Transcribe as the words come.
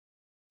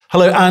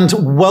Hello and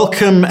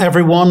welcome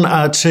everyone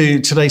to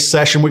today's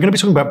session. We're going to be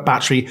talking about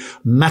battery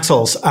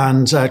metals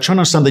and trying to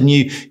understand the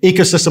new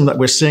ecosystem that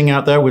we're seeing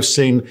out there. We've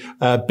seen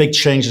big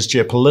changes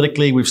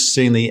geopolitically. We've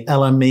seen the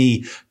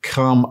LME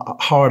come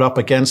hard up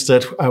against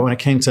it when it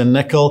came to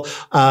nickel.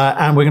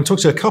 And we're going to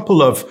talk to a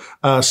couple of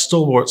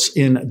stalwarts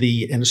in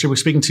the industry. We're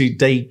speaking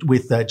today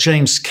with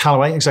James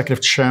Callaway,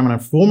 Executive Chairman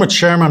and former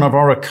Chairman of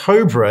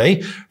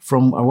Orocobre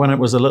from when it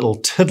was a little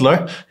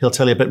tiddler. He'll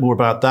tell you a bit more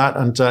about that.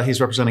 And he's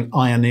representing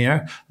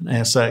Ioneer, an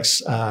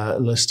ASX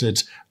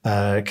listed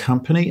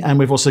company. And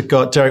we've also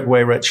got Derek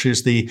Weyrich,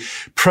 who's the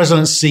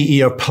President and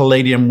CEO of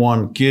Palladium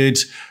One. Good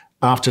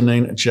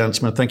afternoon,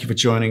 gentlemen. Thank you for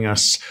joining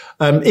us.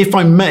 If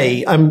I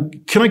may,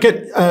 can I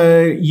get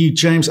you,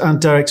 James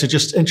and Derek, to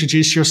just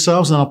introduce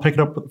yourselves, and I'll pick it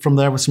up from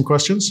there with some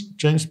questions.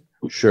 James?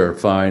 Sure,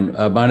 fine.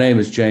 My name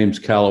is James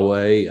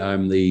Callaway.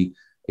 I'm the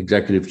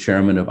Executive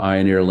Chairman of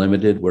Ioneer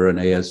Limited. We're an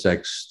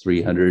ASX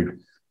 300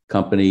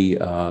 company,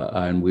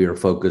 and we are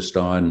focused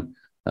on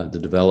the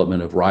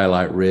development of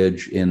Rhyolite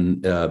Ridge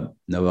in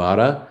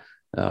Nevada.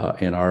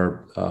 And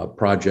our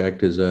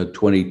project is a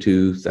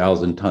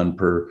 22,000 ton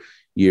per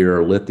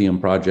year lithium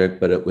project,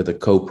 but with a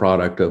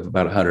co-product of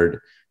about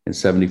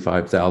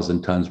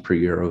 175,000 tons per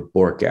year of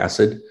boric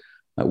acid.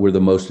 We're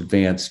the most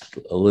advanced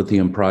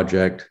lithium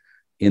project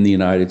in the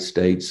United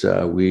States.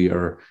 We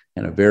are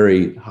in a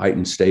very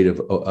heightened state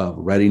of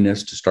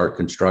readiness to start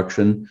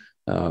construction.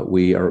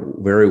 We are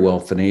very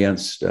well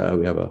financed.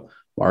 We have a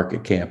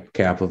market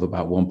cap of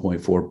about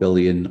 1.4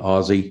 billion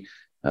Aussie.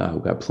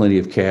 We've got plenty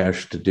of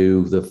cash to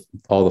do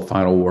all the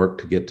final work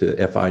to get to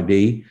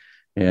FID.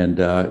 And,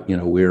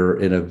 we're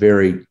in a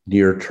very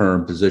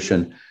near-term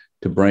position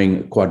to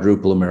bring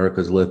quadruple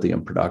America's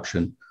lithium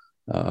production.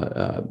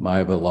 I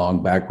have a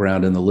long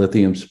background in the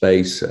lithium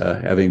space,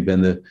 having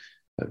been the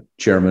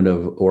chairman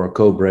of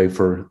Orocobre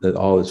for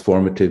all its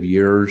formative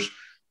years.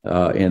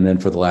 And then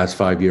for the last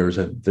 5 years,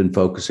 I've been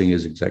focusing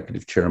as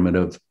executive chairman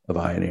of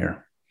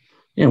Ioneer.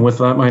 And with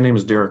that, my name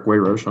is Derek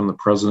Weyrich. I'm the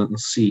president and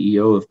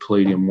CEO of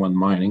Palladium One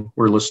Mining.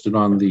 We're listed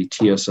on the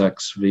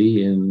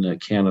TSXV in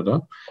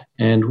Canada,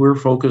 and we're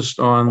focused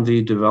on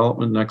the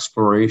development and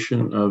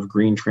exploration of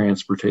green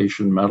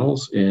transportation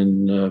metals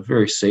in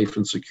very safe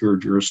and secure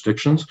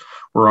jurisdictions.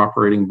 We're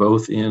operating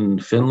both in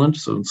Finland,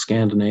 so in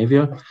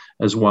Scandinavia,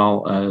 as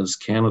well as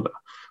Canada.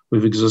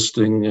 We've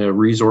existing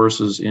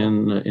resources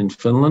in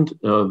Finland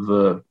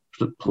of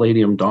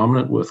palladium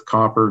dominant with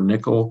copper,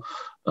 nickel,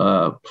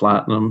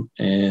 platinum,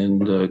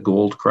 and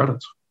gold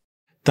credits.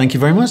 Thank you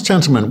very much,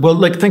 gentlemen.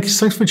 Well, thanks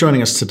for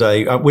joining us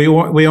today.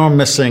 We are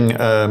missing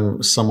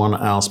someone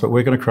else, but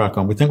we're going to crack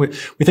on. We think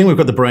we've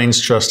got the brains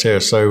trust here,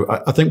 so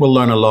I think we'll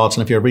learn a lot.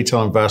 And if you're a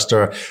retail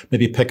investor,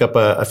 maybe pick up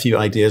a few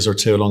ideas or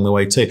two along the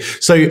way too.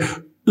 So,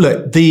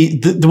 look,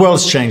 the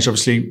world's changed.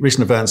 Obviously,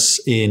 recent events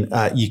in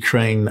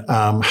Ukraine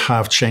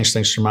have changed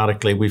things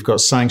dramatically. We've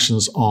got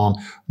sanctions on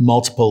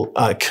multiple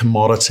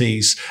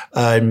commodities.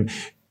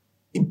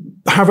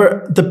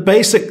 However, the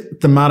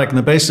basic thematic and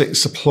the basic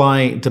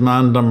supply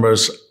demand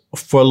numbers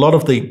for a lot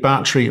of the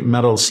battery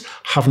metals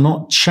have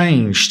not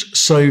changed.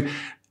 So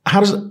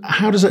how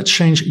does it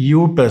change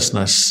your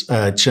business,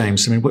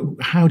 James? I mean,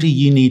 how do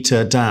you need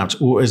to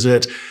adapt, or is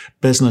it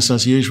business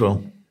as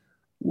usual?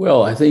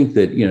 Well, I think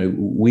that,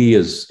 we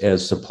as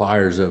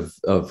suppliers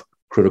of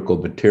critical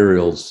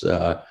materials,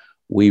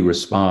 we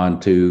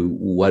respond to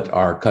what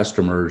our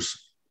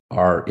customers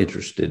are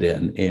interested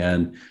in.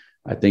 And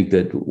I think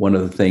that one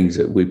of the things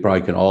that we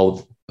probably can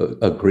all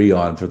agree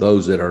on, for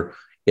those that are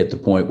at the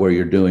point where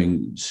you're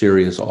doing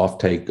serious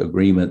offtake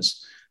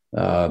agreements,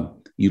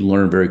 you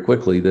learn very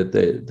quickly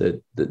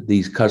that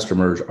these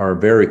customers are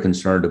very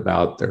concerned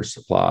about their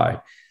supply.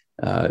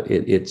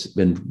 It's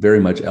been very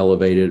much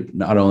elevated,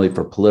 not only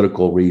for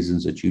political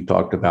reasons that you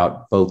talked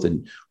about, both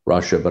in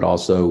Russia, but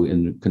also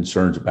in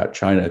concerns about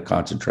China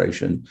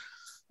concentration.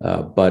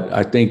 But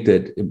I think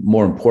that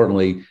more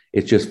importantly,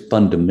 it's just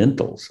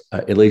fundamentals.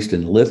 At least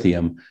in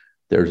lithium,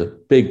 there's a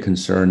big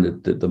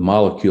concern that the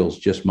molecules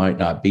just might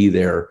not be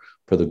there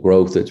for the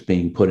growth that's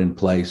being put in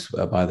place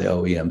by the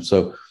OEM.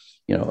 So,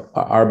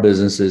 our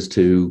business is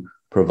to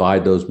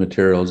provide those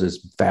materials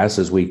as fast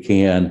as we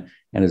can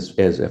and as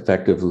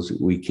effective as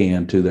we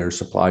can to their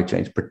supply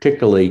chains,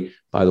 particularly,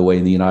 by the way,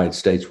 in the United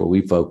States, where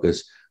we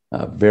focus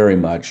very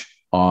much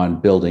on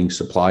building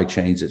supply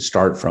chains that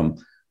start from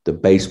the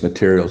base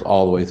materials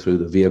all the way through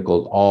the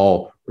vehicles,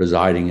 all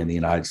residing in the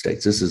United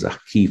States. This is a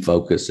key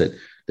focus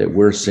that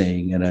we're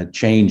seeing, and a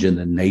change in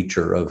the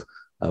nature of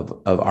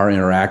our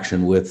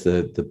interaction with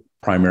the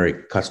primary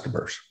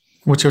customers.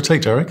 What's your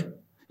take, Derek?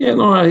 Yeah,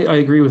 no, I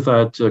agree with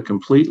that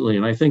completely.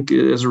 And I think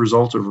as a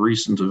result of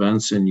recent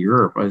events in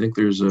Europe, I think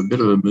there's a bit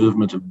of a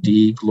movement of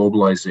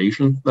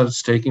de-globalization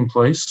that's taking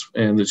place,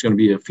 and there's going to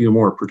be a few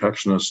more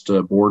protectionist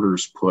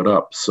borders put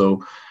up.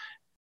 So,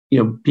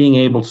 being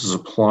able to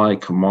supply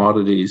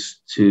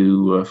commodities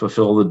to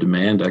fulfill the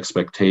demand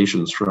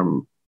expectations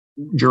from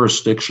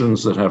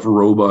jurisdictions that have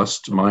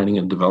robust mining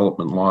and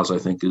development laws, I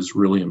think, is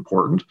really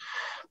important.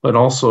 But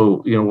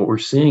also, what we're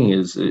seeing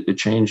is a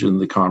change in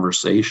the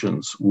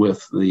conversations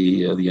with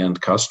the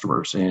end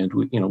customers, and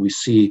we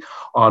see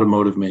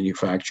automotive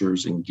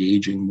manufacturers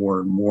engaging more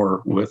and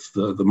more with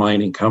the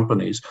mining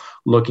companies,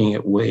 looking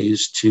at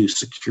ways to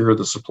secure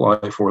the supply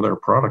for their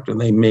product, and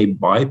they may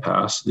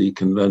bypass the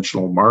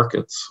conventional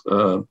markets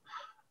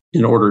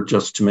in order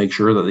just to make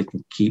sure that they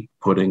can keep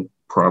putting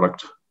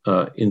product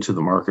into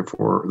the market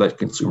for that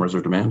consumers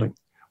are demanding.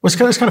 Well,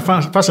 it's kind of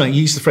fascinating.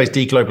 You used the phrase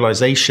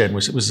deglobalization,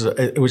 which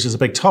is a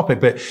big topic,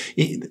 but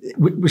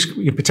which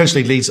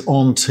potentially leads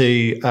on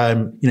to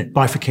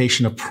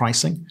bifurcation of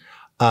pricing.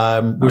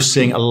 We're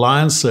seeing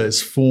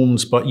alliances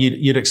formed, but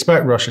you'd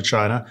expect Russia,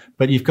 China,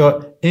 but you've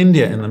got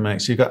India in the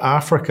mix. You've got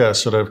Africa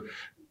sort of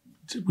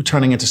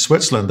turning into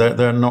Switzerland.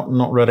 They're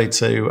not ready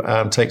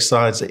to take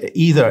sides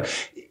either.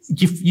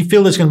 You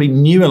feel there's going to be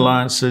new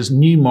alliances,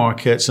 new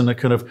markets, and a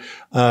kind of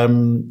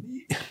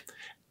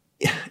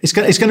it's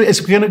going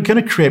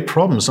to create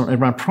problems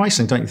around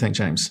pricing, don't you think,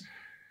 James?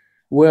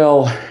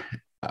 Well,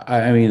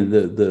 I mean,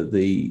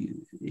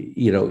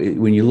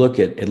 when you look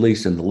at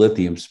least in the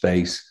lithium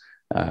space,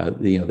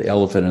 the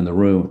elephant in the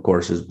room, of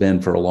course, has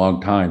been for a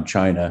long time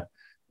China,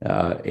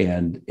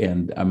 and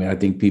I mean, I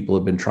think people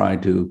have been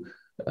trying to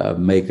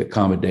make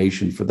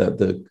accommodation for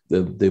the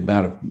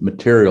amount of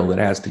material that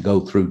has to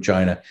go through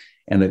China,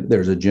 and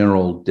there's a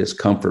general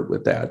discomfort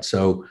with that.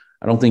 So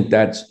I don't think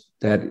that's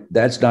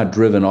not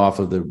driven off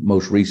of the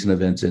most recent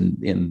events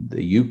in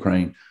the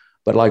Ukraine.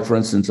 But like, for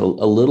instance, a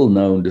little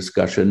known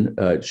discussion,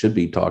 it should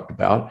be talked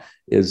about,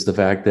 is the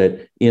fact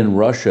that in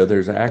Russia,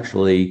 there's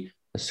actually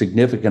a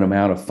significant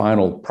amount of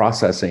final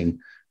processing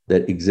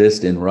that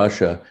exists in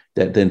Russia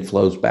that then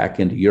flows back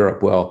into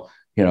Europe. Well,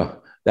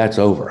 that's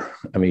over.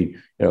 I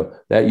mean,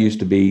 that used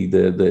to be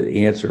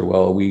the answer.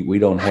 Well, we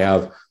don't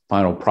have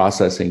final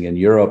processing in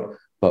Europe,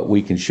 but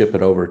we can ship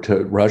it over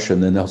to Russia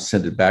and then they'll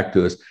send it back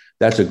to us.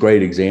 That's a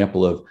great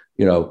example of,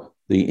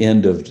 the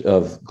end of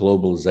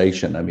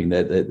globalization. I mean,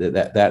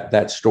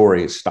 that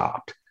story is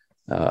stopped.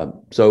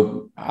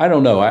 So I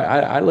don't know.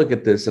 I look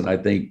at this and I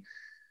think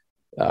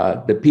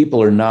that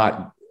people are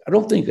not, I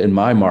don't think in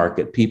my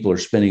market, people are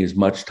spending as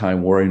much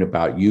time worrying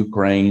about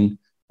Ukraine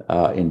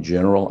in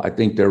general. I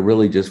think they're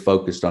really just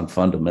focused on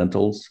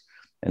fundamentals.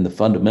 And the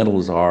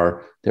fundamentals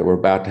are that we're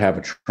about to have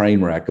a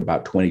train wreck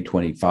about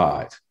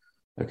 2025.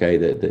 Okay,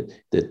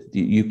 that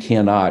you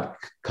cannot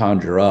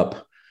conjure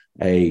up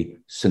a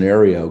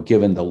scenario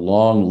given the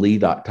long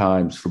lead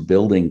times for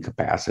building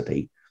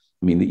capacity.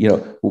 I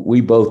mean,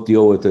 we both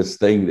deal with this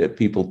thing that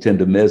people tend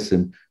to miss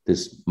in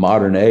this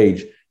modern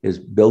age is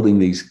building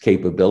these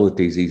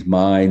capabilities, these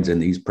mines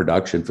and these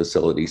production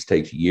facilities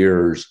takes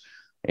years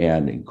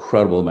and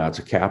incredible amounts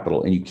of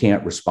capital, and you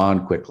can't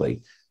respond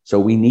quickly. So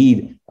we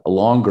need a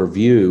longer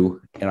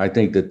view. And I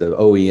think that the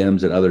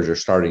OEMs and others are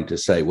starting to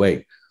say,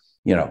 wait,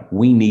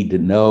 we need to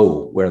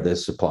know where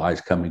this supply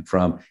is coming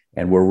from.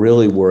 And we're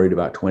really worried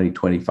about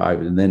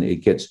 2025. And then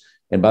it gets,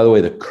 and by the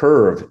way, the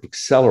curve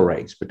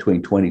accelerates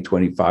between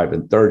 2025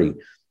 and 30,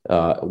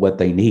 what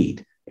they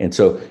need. And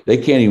so they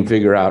can't even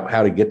figure out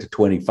how to get to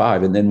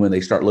 25. And then when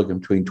they start looking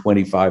between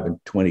 25 and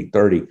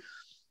 2030,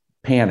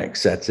 panic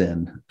sets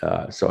in.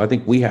 So I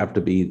think we have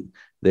to be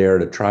there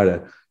to try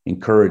to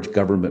encourage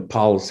government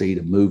policy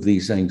to move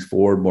these things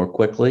forward more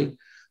quickly.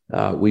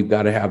 We've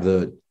got to have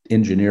the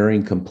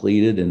engineering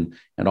completed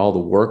and all the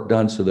work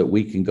done so that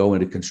we can go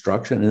into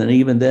construction. And then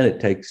even then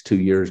it takes 2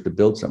 years to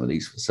build some of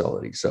these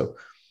facilities. So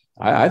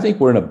I think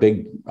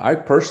I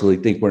personally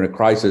think we're in a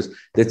crisis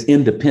that's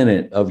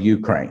independent of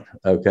Ukraine.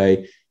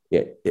 Okay.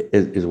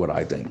 Is what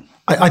I think.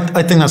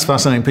 I think that's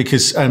fascinating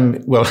because, I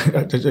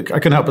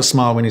couldn't help but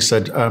smile when you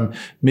said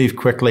move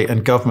quickly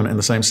and government in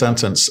the same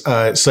sentence.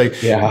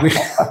 Because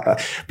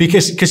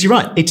you're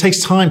right, it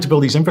takes time to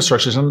build these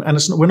infrastructures, and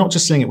we're not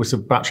just seeing it with the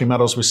battery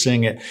metals, we're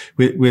seeing it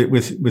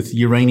with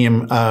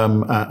uranium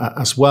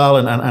as well,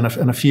 and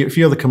a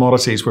few other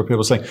commodities where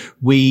people are saying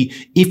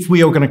if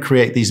we are going to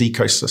create these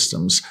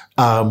ecosystems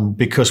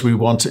because we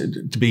want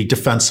it to be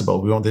defensible,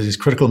 we want these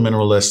critical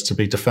mineral lists to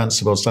be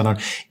defensible,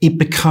 it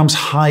becomes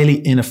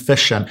highly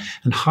inefficient.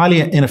 And highly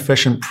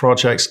inefficient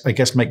projects, I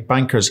guess, make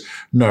bankers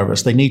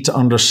nervous. They need to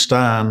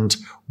understand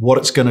what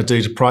it's going to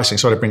do to pricing.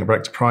 Sorry to bring it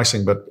back to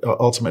pricing, but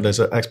ultimately, as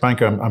an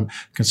ex-banker, I'm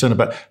concerned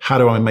about how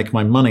do I make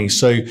my money.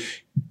 So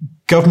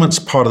government's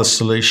part of the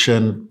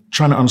solution,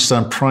 trying to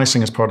understand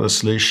pricing as part of the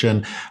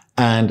solution,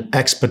 and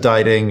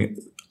expediting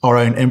our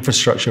own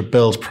infrastructure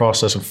build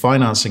process and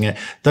financing it.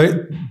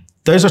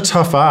 Those are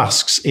tough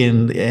asks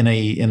in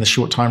the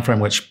short time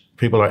frame, which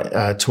people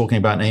are talking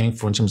about and aiming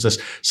for in terms of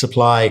this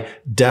supply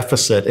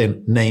deficit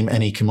in name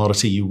any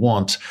commodity you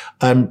want.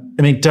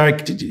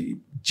 Derek, do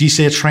you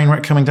see a train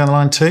wreck coming down the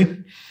line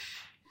too?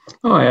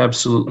 Oh, I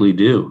absolutely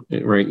do.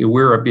 Right,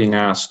 we're being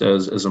asked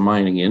as a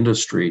mining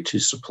industry to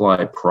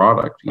supply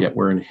product, yet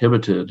we're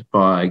inhibited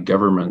by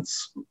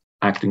governments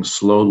acting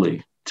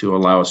slowly to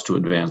allow us to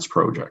advance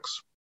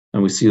projects.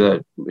 And we see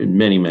that in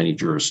many, many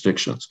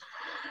jurisdictions.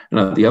 And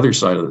at the other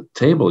side of the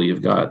table,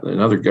 you've got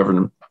another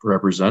government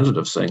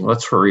representative saying,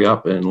 let's hurry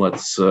up and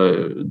let's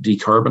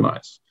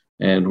decarbonize.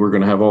 And we're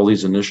going to have all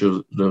these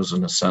initiatives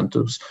and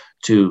incentives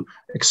to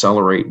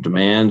accelerate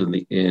demand. And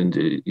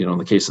in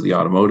the case of the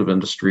automotive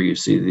industry, you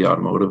see the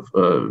automotive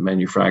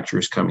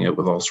manufacturers coming out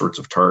with all sorts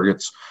of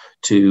targets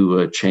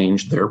to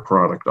change their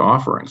product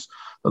offerings.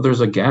 But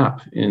there's a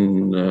gap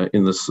in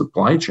the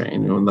supply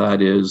chain, and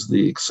that is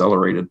the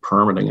accelerated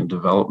permitting and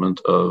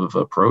development of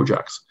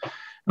projects.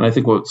 And I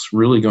think what's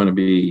really going to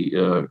be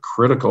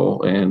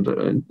critical,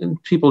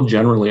 and people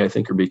generally, I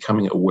think, are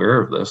becoming aware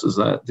of this, is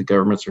that the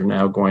governments are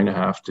now going to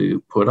have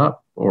to put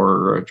up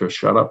or just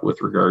shut up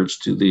with regards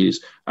to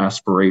these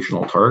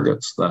aspirational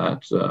targets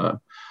that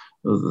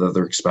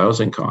they're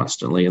espousing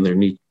constantly, and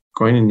they're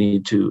going to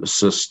need to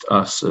assist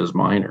us as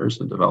miners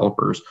and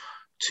developers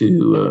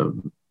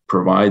to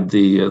provide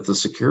the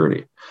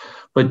security.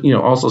 But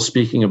also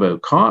speaking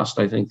about cost,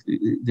 I think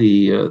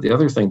the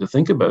other thing to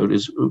think about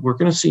is we're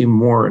going to see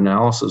more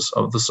analysis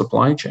of the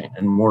supply chain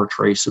and more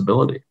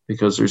traceability,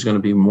 because there's going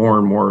to be more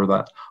and more of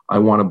that I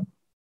want to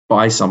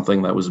buy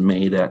something that was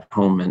made at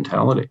home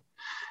mentality.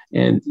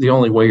 And the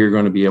only way you're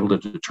going to be able to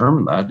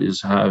determine that is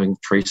having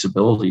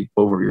traceability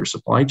over your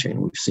supply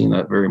chain. We've seen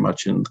that very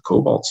much in the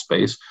cobalt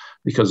space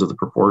because of the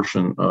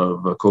proportion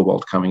of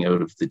cobalt coming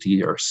out of the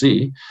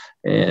DRC.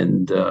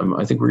 And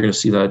I think we're going to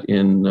see that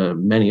in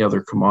many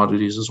other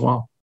commodities as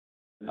well.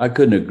 I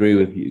couldn't agree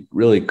with you,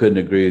 really couldn't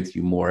agree with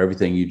you more,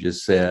 everything you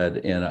just said.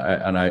 And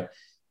I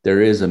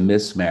there is a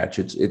mismatch.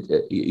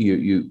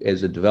 You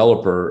as a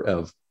developer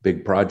of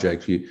big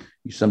projects, you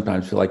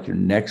sometimes feel like your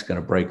neck's going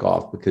to break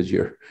off, because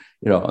you're,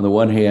 on the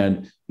one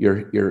hand,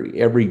 you're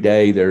every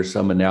day there's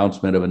some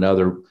announcement of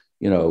another,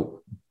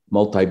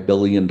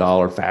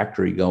 multi-billion-dollar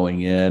factory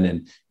going in,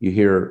 and you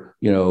hear,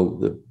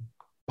 the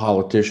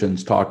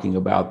politicians talking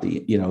about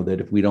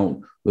that if we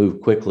don't move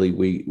quickly,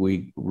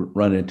 we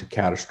run into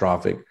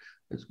catastrophic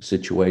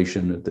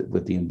situation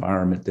with the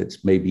environment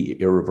that's maybe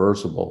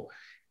irreversible.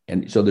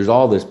 And so there's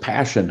all this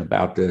passion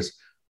about this,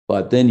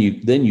 but then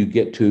you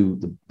get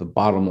to the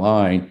bottom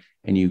line,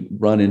 and you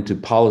run into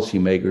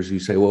policymakers who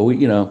say, well,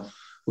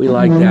 we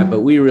like that,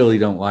 but we really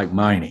don't like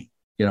mining,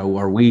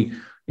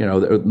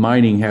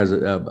 mining has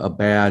a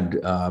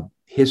bad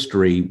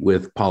history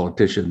with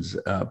politicians,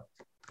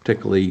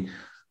 particularly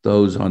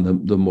those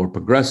on the more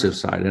progressive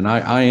side. And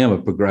I am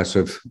a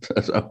progressive,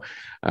 so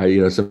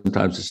I,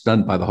 sometimes is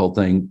stunned by the whole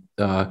thing.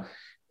 And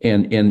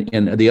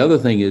the other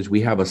thing is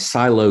we have a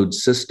siloed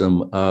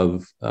system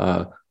of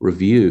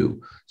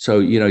review. So,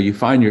 you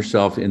find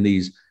yourself in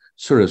these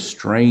sort of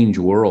strange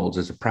worlds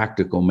as a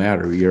practical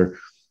matter.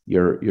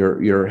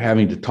 You're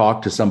having to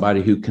talk to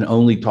somebody who can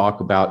only talk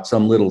about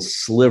some little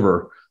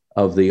sliver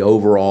of the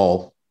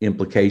overall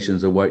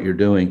implications of what you're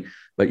doing,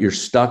 but you're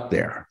stuck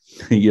there.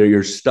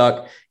 You're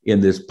stuck in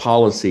this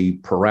policy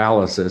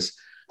paralysis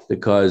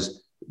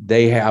because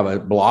they have a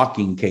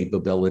blocking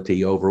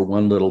capability over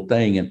one little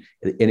thing. And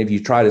if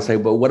you try to say,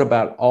 well, what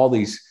about all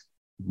these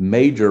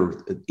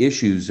major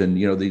issues and,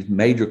 these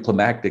major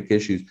climactic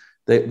issues,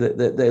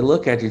 they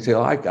look at you and say,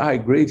 oh, I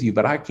agree with you,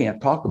 but I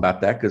can't talk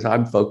about that because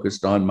I'm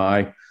focused on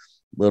my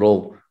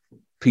little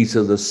piece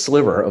of the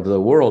sliver of the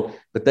world,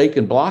 but they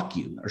can block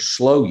you or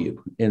slow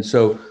you. And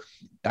so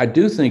I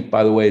do think,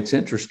 by the way, it's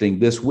interesting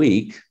this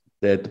week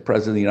that the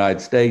President of the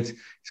United States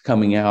is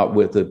coming out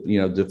with a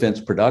Defense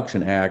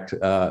Production Act,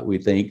 we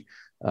think,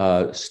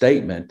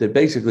 statement that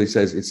basically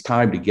says it's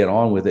time to get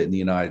on with it in the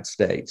United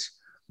States.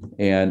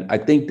 And I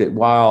think that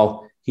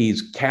while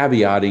he's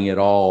caveating it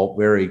all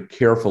very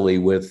carefully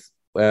with,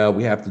 well,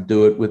 we have to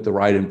do it with the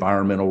right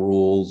environmental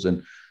rules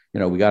and,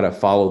 we got to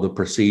follow the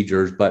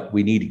procedures, but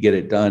we need to get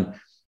it done.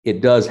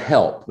 It does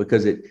help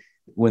because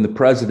when the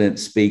president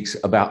speaks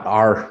about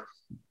our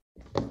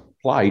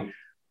plight,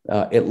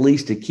 at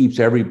least it keeps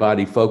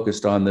everybody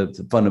focused on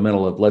the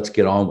fundamental of let's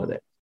get on with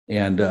it.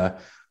 And so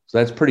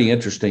that's pretty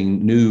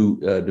interesting new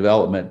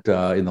development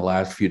in the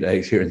last few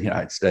days here in the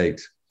United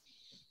States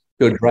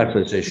to address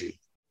this issue.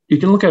 You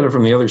can look at it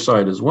from the other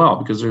side as well,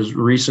 because there's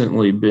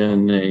recently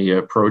been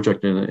a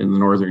project in the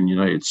northern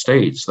United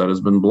States that has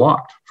been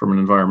blocked from an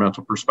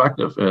environmental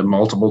perspective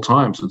multiple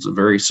times. It's a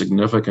very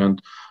significant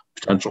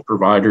potential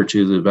provider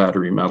to the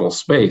battery metal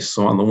space.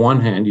 So on the one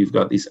hand, you've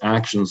got these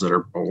actions that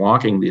are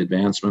blocking the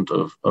advancement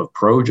of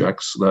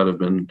projects that have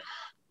been,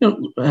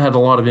 had a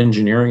lot of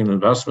engineering and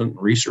investment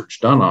and research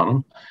done on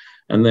them.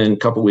 And then a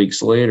couple of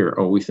weeks later,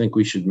 we think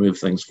we should move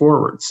things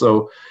forward.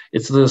 So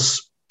it's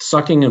this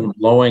sucking and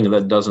blowing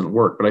that doesn't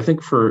work. But I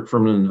think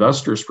from an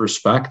investor's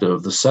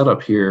perspective, the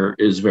setup here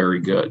is very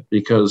good,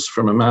 because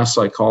from a mass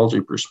psychology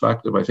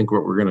perspective, I think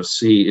what we're going to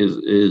see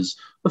is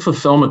the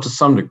fulfillment to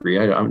some degree.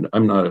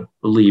 I'm not a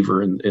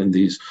believer in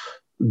these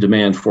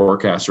demand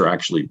forecasts are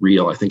actually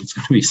real. I think it's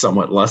going to be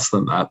somewhat less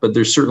than that, but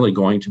there's certainly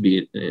going to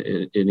be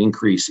an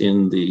increase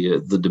in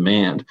the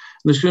demand.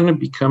 There's going to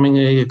be becoming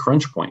a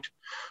crunch point.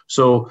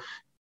 So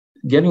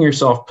getting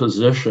yourself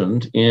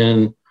positioned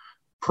in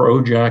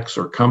projects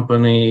or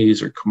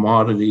companies or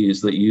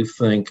commodities that you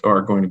think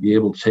are going to be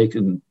able to take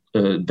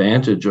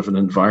advantage of an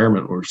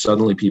environment where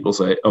suddenly people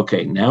say,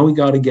 okay, now we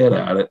got to get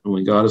at it and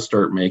we got to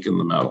start making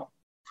the metal.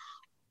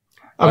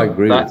 I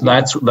agree.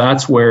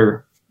 That's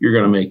where you're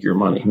going to make your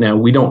money. Now,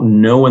 we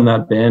don't know when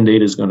that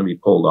Band-Aid is going to be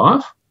pulled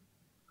off.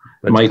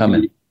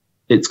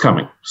 It's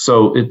coming.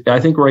 So I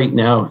think right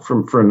now,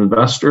 for an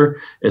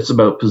investor, it's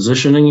about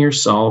positioning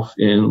yourself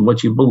in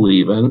what you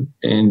believe in,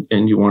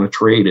 and you want to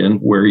trade in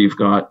where you've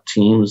got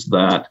teams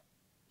that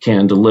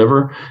can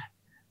deliver,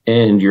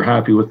 and you're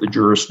happy with the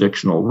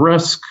jurisdictional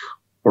risk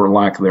or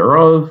lack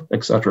thereof,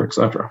 et cetera, et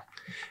cetera.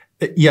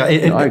 Yeah,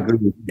 I agree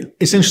with you.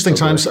 It's interesting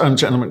times,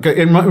 gentlemen.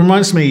 It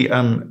reminds me,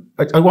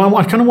 I kind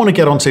of want to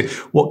get onto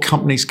what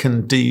companies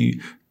can do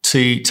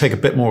to take a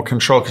bit more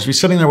control, because we're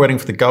sitting there waiting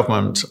for the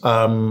government.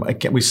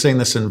 Again, we've seen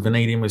this in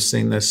vanadium, we've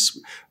seen this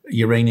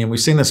uranium, we've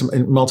seen this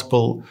in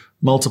multiple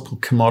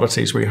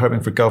commodities where you're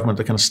hoping for government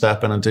to kind of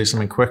step in and do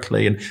something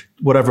quickly. And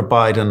whatever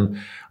Biden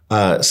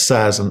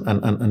says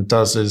and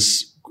does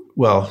is,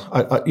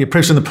 well, you're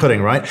proof's in the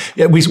pudding, right?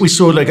 Yeah, we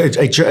saw like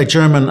a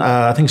German,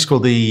 I think it's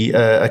called the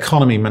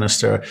economy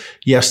minister,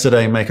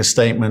 yesterday make a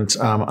statement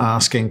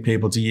asking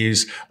people to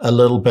use a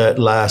little bit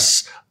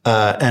less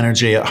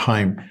energy at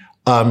home.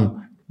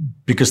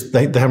 Because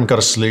they haven't got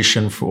a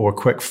solution or a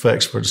quick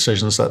fix for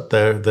decisions that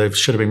they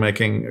should have been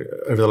making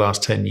over the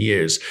last 10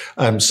 years.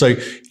 So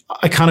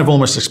I kind of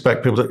almost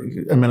expect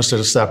a minister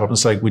to step up and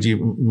say, would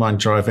you mind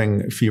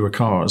driving fewer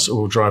cars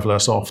or drive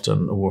less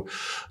often? Or,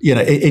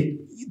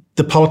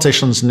 the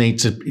politicians need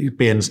to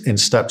be in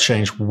step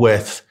change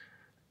with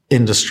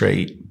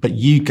industry, but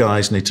you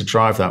guys need to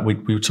drive that. We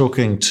were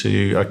talking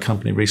to a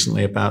company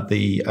recently about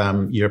the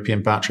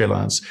European Battery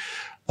Alliance,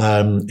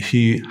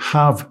 who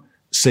have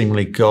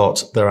seemingly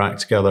got their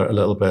act together a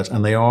little bit,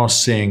 and they are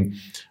seeing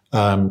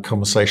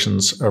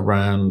conversations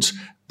around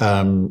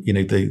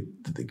the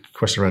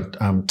question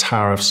around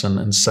tariffs and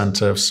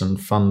incentives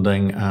and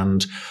funding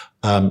and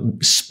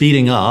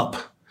speeding up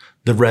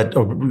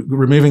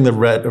removing the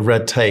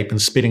red tape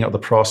and speeding up the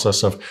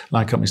process of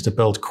allowing companies to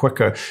build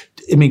quicker.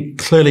 I mean,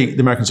 clearly the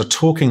Americans are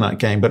talking that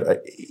game,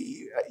 but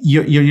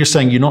you're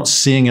saying you're not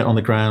seeing it on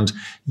the ground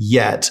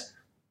yet.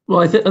 Well,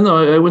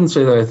 I wouldn't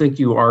say that. I think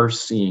you are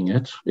seeing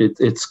it.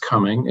 It's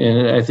coming.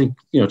 And I think,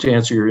 to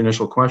answer your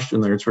initial question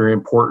there, it's very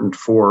important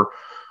for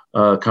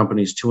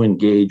companies to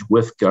engage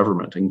with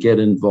government and get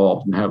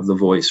involved and have the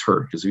voice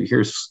heard. Because if you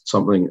hear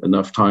something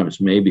enough times,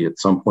 maybe at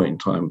some point in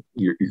time,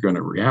 you're going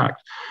to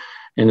react.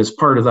 And as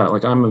part of that,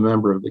 like I'm a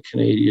member of the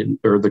Canadian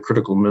or the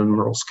Critical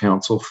Minerals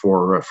Council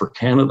for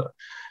Canada.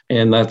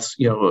 And that's,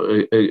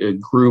 a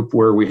group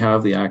where we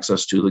have the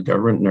access to the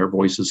government and our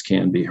voices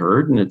can be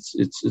heard. And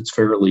it's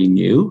fairly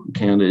new.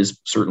 Canada is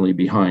certainly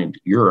behind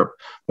Europe.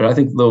 But I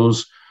think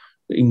those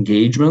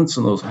engagements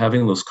and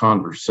having those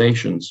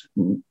conversations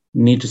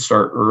need to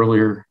start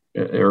earlier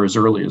or as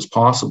early as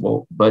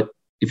possible. But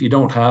if you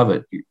don't have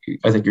it,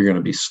 I think you're going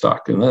to be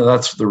stuck. And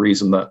that's the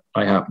reason that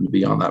I happen to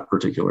be on that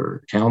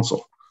particular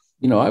council.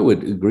 I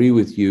would agree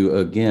with you.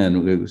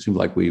 Again, it seems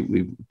like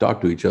we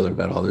talked to each other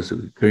about all this,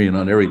 agreeing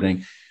on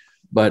everything.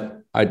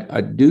 But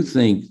I do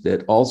think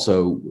that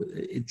also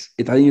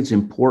I think it's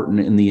important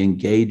in the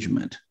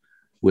engagement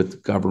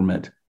with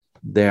government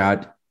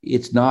that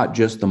it's not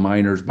just the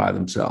miners by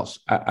themselves.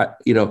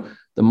 The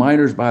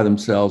miners by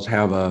themselves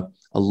have a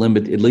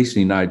limit, at least in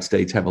the United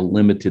States, have a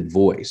limited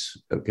voice.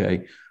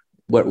 Okay,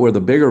 where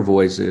the bigger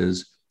voice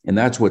is, and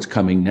that's what's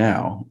coming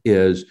now,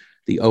 is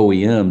the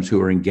OEMs who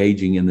are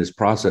engaging in this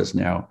process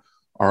now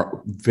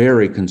are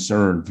very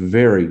concerned,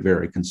 very,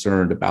 very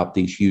concerned about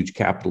these huge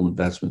capital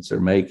investments they're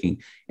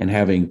making and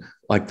having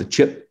like the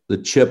chip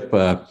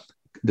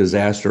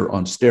disaster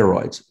on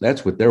steroids.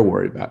 That's what they're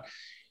worried about.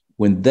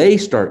 When they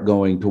start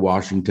going to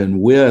Washington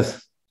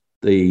with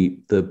the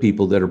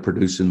people that are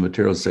producing the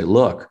materials, say,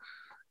 look,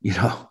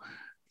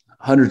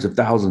 hundreds of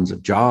thousands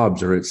of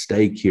jobs are at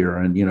stake here.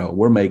 And,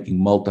 we're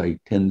making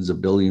tens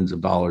of billions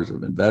of dollars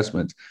of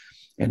investments.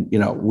 And,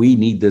 we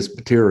need this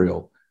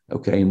material.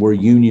 Okay. And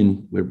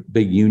we're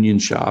big union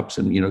shops.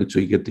 And, so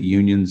you get the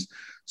unions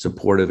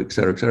supportive, et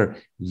cetera, et cetera.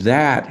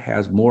 That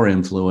has more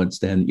influence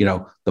than,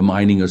 the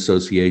mining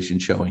association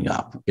showing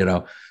up,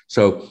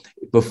 So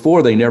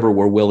before they never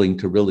were willing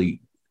to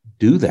really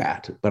do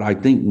that. But I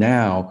think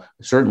now,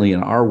 certainly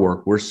in our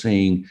work, we're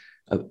seeing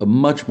a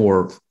much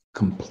more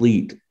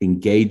complete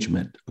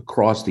engagement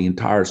across the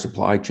entire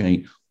supply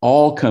chain,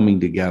 all coming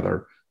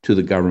together to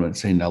the government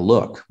saying, now,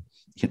 look,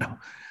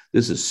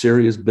 this is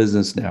serious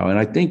business now. And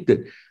I think that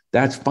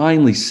that's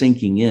finally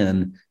sinking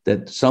in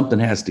that something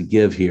has to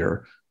give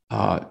here.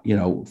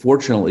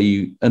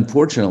 Unfortunately,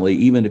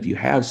 even if you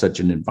have such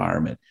an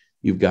environment,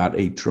 you've got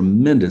a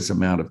tremendous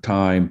amount of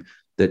time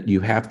that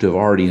you have to have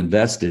already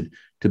invested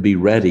to be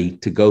ready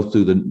to go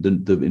through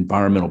the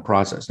environmental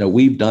process. Now,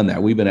 we've done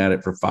that. We've been at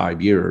it for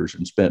 5 years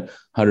and spent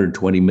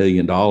 $120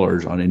 million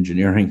on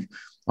engineering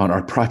on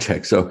our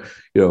project. So,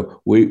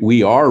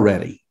 we are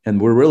ready. And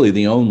we're really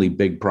the only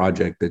big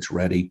project that's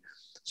ready.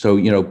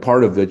 So,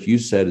 part of it you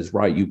said is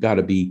right. You've got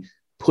to be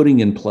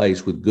putting in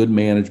place with good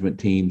management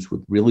teams,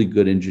 with really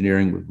good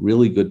engineering, with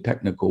really good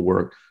technical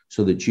work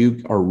so that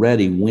you are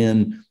ready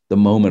when the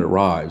moment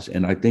arrives.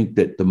 And I think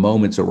that the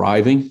moment's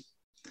arriving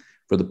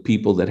for the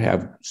people that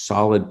have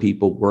solid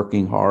people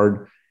working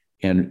hard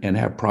and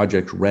have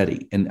projects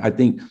ready. And I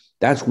think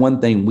that's one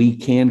thing we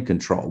can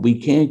control. We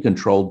can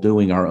control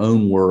doing our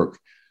own work,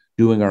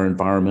 doing our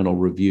environmental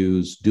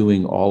reviews,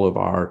 doing all of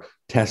our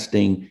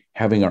testing,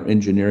 having our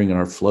engineering and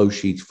our flow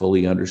sheets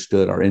fully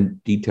understood, our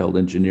detailed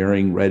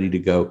engineering ready to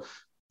go,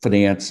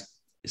 finance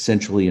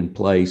essentially in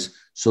place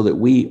so that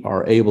we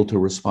are able to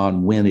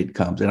respond when it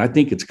comes. And I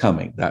think it's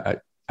coming.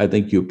 I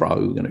think you're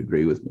probably going to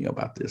agree with me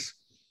about this.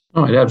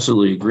 Oh, I'd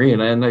absolutely agree.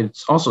 And I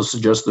also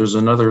suggest there's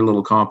another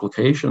little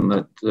complication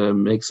that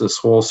makes this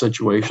whole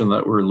situation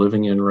that we're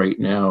living in right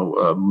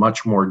now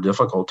much more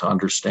difficult to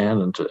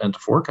understand and to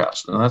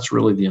forecast. And that's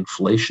really the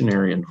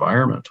inflationary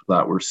environment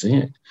that we're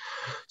seeing.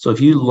 So if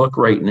you look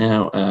right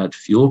now at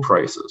fuel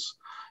prices,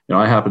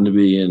 I happen to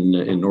be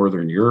in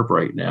Northern Europe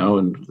right now,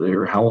 and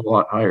they're a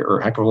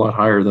heck of a lot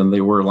higher than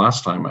they were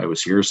last time I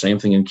was here. Same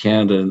thing in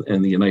Canada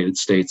and the United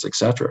States, et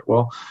cetera.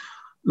 Well,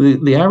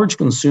 the average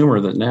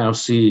consumer that now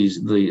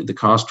sees the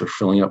cost of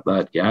filling up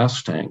that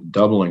gas tank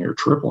doubling or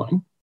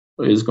tripling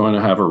is going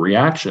to have a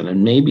reaction.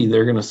 And maybe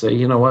they're going to say,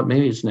 you know what,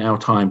 maybe it's now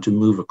time to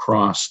move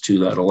across to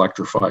that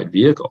electrified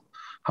vehicle.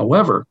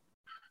 However,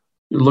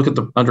 you look at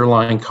the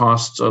underlying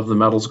costs of the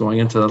metals going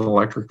into that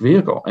electric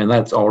vehicle, and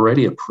that's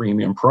already a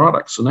premium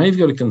product. So now you've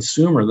got a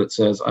consumer that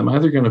says, I'm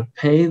either going to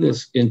pay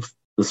this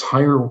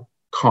higher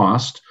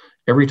cost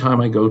every time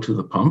I go to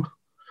the pump,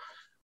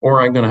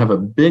 or I'm going to have a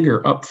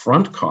bigger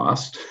upfront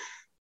cost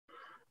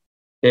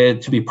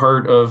to be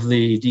part of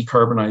the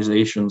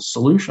decarbonization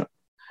solution,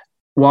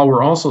 while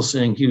we're also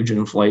seeing huge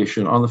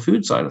inflation on the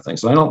food side of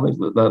things. And I don't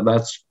think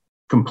that's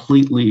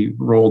completely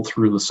rolled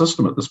through the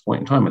system at this point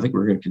in time. I think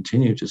we're going to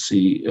continue to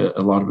see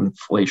a lot of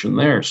inflation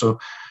there. So,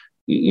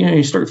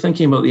 you start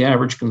thinking about the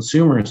average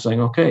consumer and saying,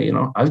 okay,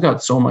 I've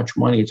got so much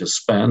money to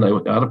spend.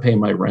 I've got to pay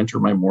my rent or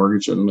my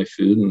mortgage and my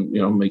food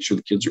and, make sure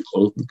the kids are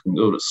clothed and can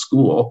go to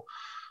school.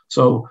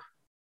 So,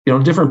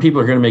 different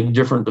people are going to make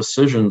different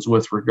decisions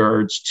with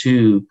regards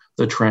to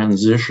the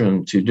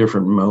transition to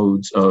different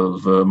modes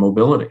of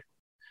mobility.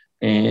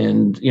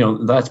 And,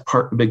 that's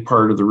a big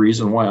part of the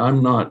reason why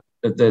I'm not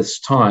at this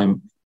time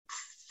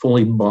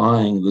fully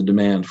buying the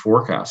demand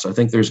forecast. I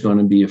think there's going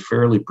to be a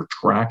fairly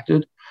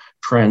protracted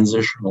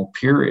transitional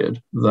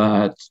period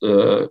that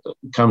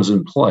comes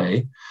in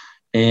play.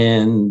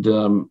 And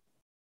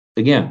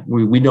again,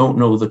 we don't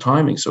know the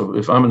timing. So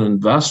if I'm an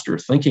investor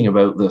thinking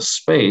about this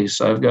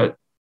space, I've got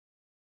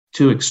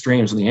two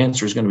extremes, and the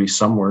answer is going to be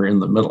somewhere in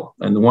the middle.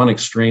 And the one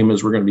extreme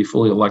is we're going to be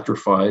fully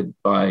electrified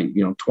by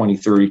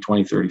 2030,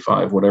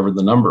 2035, whatever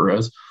the number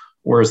is.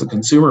 Whereas the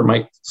consumer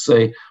might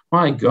say,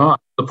 my God,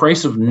 the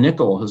price of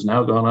nickel has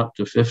now gone up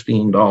to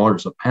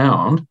 $15 a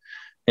pound.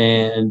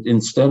 And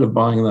instead of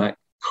buying that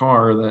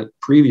car that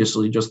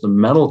previously just the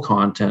metal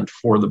content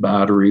for the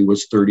battery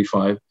was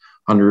 $3,500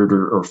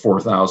 or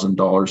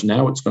 $4,000,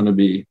 now it's going to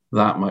be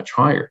that much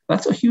higher.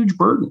 That's a huge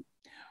burden.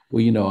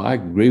 Well, I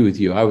agree with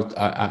you.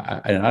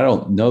 I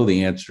don't know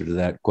the answer to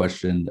that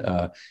question.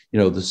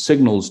 The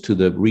signals to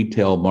the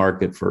retail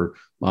market for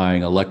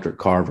buying electric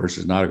car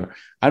versus not a car.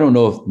 I don't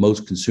know if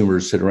most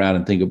consumers sit around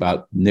and think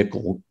about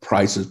nickel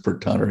prices per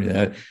ton or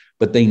that,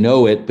 but they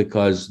know it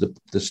because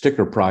the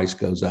sticker price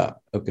goes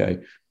up. Okay.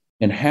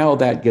 And how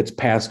that gets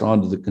passed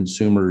on to the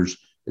consumers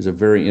is a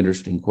very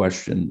interesting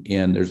question.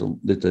 And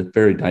it's a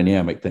very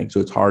dynamic thing.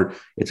 So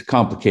it's a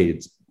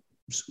complicated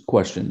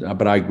question,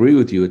 but I agree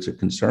with you. It's a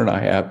concern I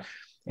have.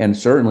 And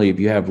certainly if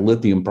you have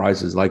lithium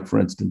prices, like for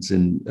instance,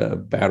 in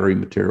battery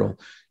material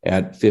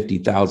at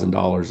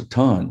 $50,000 a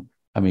ton,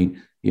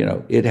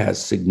 it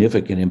has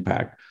significant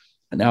impact.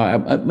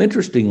 Now,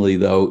 interestingly,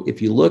 though,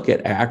 if you look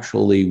at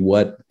actually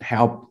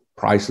how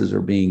prices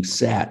are being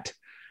set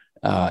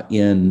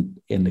in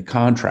the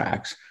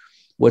contracts,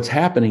 what's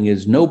happening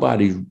is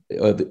nobody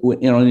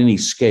on any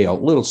scale,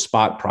 little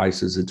spot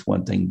prices, it's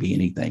one thing, be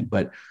anything,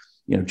 but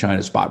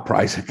China's spot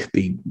price, it could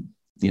be,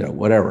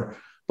 whatever.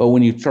 But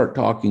when you start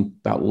talking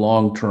about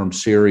long-term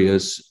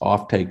serious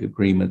offtake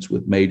agreements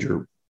with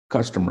major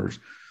customers,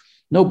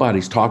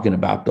 nobody's talking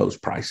about those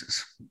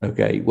prices.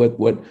 Okay.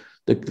 What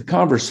the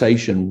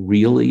conversation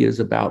really is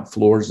about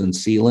floors and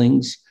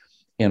ceilings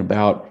and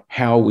about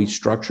how we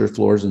structure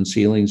floors and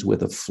ceilings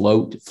with a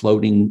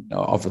floating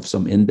off of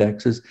some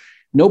indexes.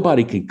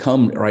 Nobody can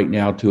come right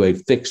now to a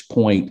fixed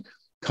point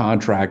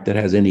contract that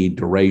has any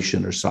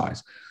duration or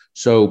size.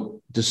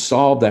 So to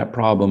solve that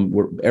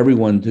problem,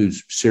 everyone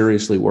who's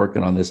seriously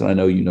working on this, and I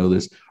know you know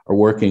this, are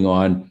working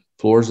on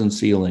floors and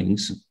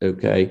ceilings,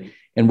 okay?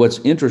 And what's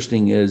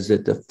interesting is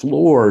that the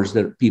floors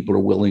that people are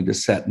willing to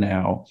set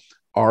now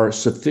are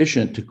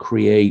sufficient to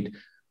create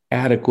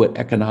adequate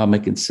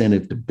economic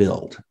incentive to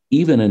build,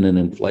 even in an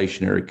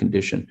inflationary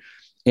condition,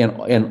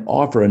 and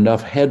offer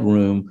enough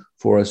headroom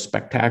for a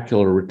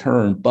spectacular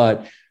return.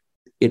 But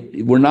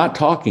we're not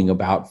talking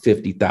about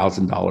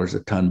 $50,000 a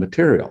ton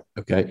material,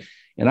 okay?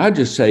 And I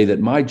just say that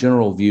my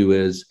general view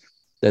is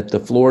that the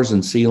floors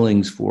and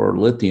ceilings for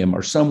lithium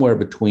are somewhere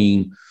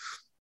between,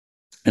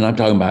 and I'm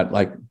talking about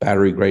like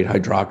battery grade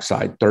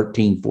hydroxide,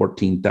 $13,000,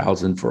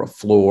 $14,000 for a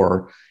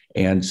floor,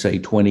 and say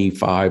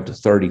 $25,000 to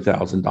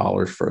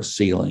 $30,000 for a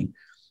ceiling.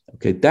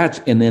 Okay,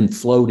 and then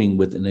floating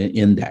with an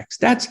index.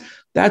 That's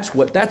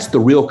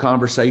the real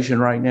conversation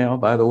right now,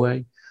 by the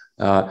way.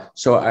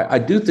 So I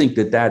do think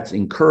that that's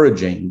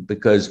encouraging,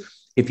 because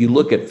if you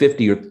look at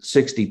 $50,000 or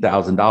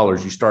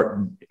 $60,000, you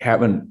start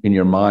having in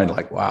your mind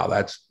like, wow,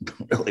 that's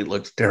really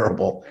looks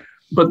terrible.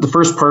 But the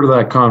first part of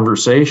that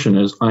conversation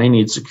is, I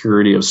need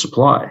security of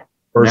supply.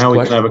 Now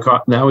we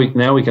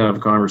can have a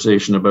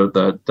conversation about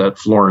that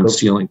floor and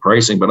ceiling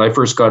pricing. But I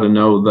first got to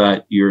know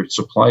that your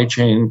supply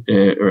chain,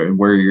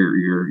 where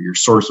your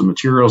source of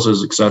materials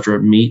is, et cetera,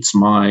 meets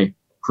my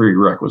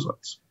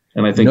prerequisites.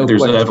 And I think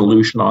there's an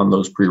evolution on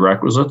those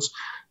prerequisites.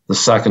 The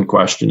second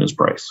question is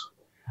price.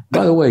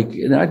 By the way,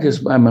 and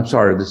I'm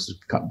sorry, this is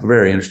a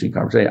very interesting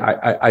conversation.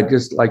 I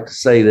just like to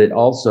say that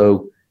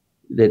also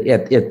that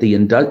at the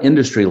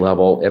industry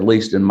level, at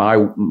least in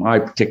my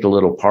particular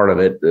little part of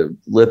it, the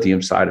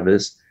lithium side of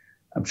this,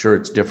 I'm sure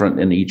it's different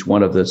in each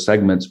one of the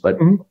segments, but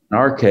in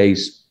our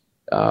case,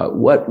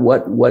 where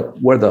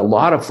a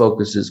lot of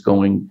focus is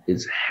going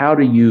is, how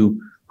do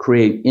you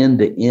create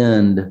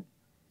end-to-end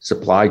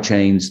supply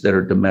chains that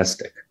are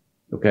domestic?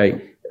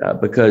 Okay,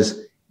 because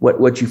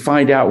what you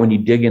find out when you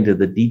dig into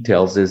the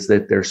details is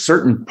that there are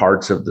certain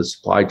parts of the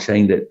supply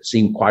chain that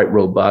seem quite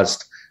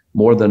robust,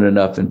 more than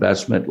enough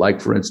investment.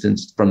 Like, for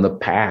instance, from the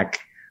pack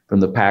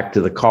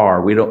to the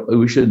car,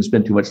 we shouldn't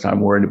spend too much time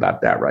worrying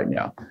about that right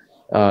now.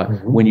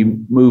 When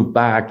you move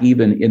back,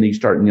 even you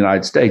start in the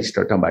United States, you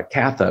start talking about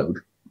cathode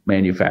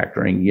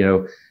manufacturing.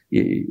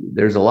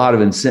 There's a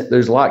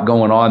lot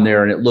going on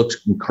there, and it looks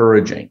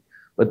encouraging.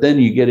 But then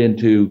you get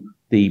into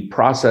the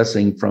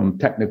processing from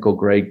technical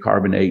grade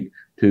carbonate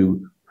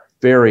to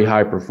very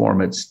high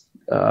performance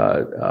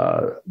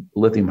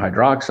lithium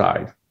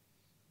hydroxide,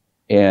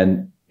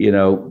 and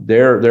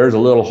there's a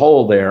little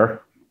hole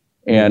there.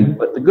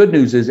 But the good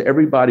news is,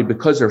 everybody,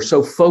 because they're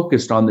so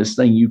focused on this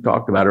thing you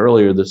talked about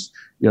earlier,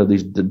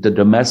 the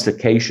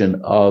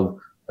domestication of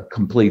a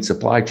complete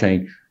supply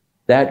chain,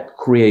 that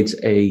creates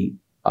a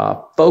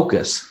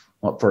focus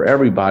for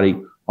everybody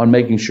on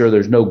making sure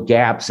there's no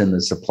gaps in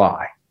the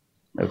supply.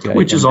 Okay.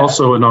 Which is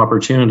also an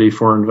opportunity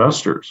for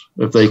investors,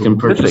 if they can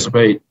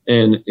participate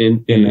in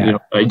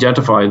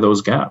identify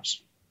those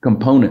gaps.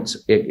 Components,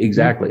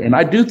 exactly. And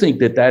I do think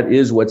that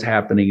is what's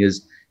happening,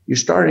 is you're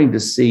starting to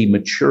see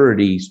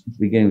maturity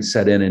beginning to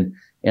set in,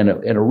 and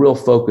a real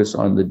focus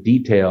on the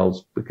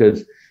details,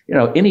 because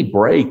any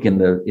break in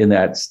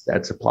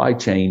that supply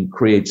chain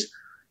creates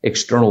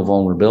external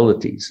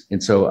vulnerabilities.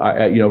 And so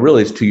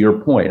really, it's to your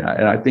point,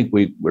 and I think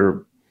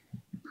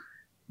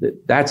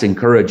that's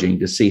encouraging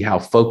to see how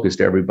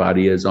focused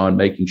everybody is on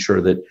making sure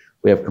that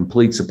we have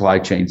complete supply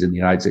chains in the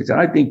United States.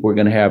 And I think we're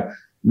going to have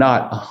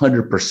not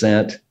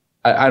 100%.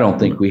 I don't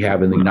think we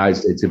have in the United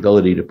States the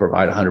ability to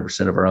provide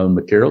 100% of our own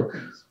material,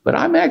 but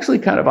I'm actually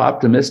kind of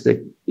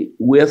optimistic,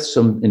 with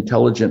some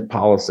intelligent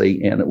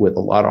policy and with a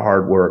lot of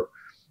hard work,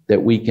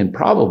 that we can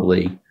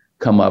probably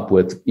come up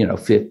with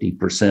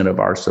 50% of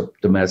our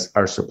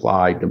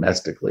supply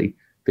domestically.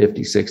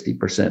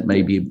 50-60%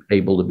 may be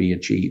able to be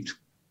achieved.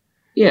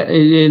 Yeah,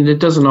 and it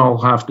doesn't all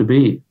have to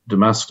be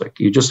domestic.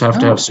 You just have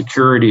to have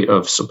security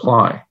of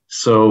supply.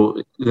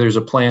 So there's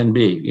a plan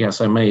B. Yes,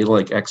 I may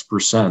like X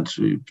percent,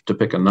 to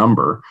pick a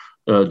number,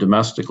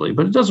 domestically,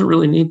 but it doesn't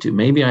really need to.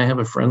 Maybe I have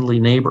a friendly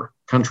neighbor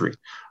country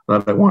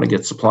that I want to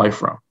get supply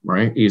from,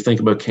 right? You think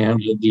about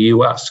Canada, the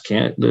U.S.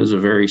 Canada is a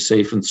very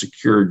safe and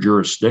secure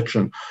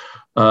jurisdiction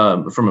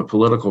from a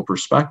political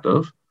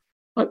perspective.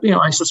 But,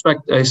 I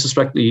suspect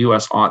the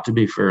U.S. ought to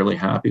be fairly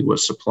happy with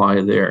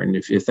supply there. And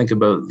if you think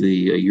about the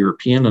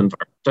European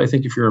environment, I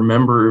think if you're a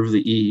member of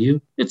the EU,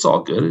 it's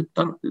all good.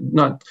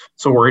 Not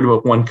so worried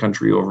about one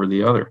country over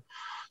the other.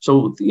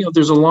 So,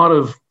 there's a lot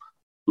of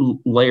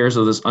layers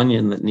of this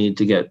onion that need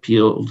to get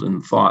peeled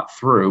and thought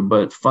through.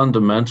 But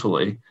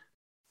fundamentally,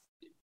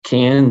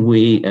 can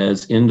we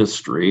as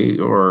industry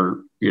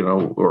or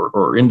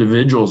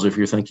individuals, if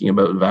you're thinking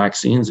about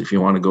vaccines, if you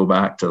want to go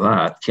back to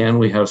that, can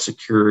we have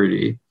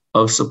security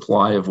of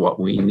supply of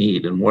what we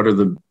need, and what are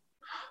the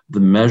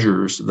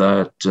measures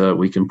that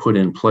we can put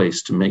in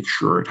place to make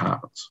sure it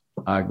happens?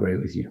 I agree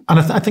with you. And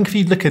I think if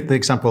you look at the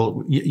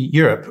example,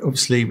 Europe,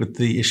 obviously with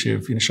the issue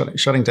of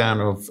shutting down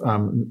of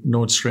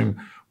Nord Stream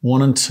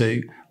 1 and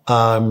 2,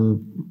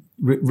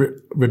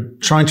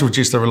 trying to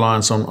reduce their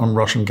reliance on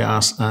Russian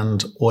gas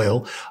and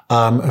oil,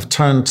 have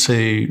turned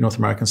to North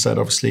America and said,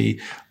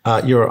 obviously,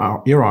 you're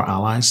our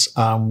allies.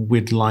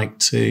 We'd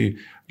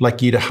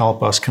like you to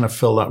help us kind of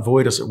fill that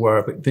void, as it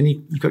were. But then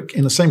you've got,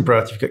 in the same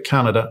breath, you've got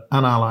Canada,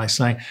 an ally,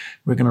 saying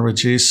we're going to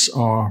reduce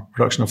our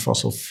production of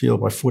fossil fuel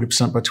by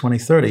 40% by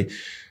 2030.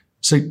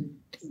 So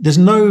there's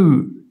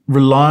no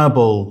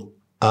reliable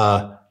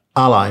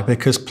ally,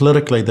 because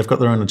politically they've got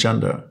their own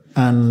agenda.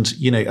 And,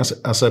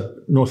 as a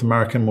North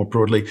American more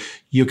broadly,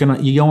 you are going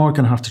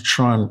to have to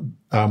try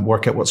and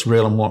work out what's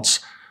real and what's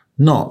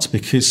not,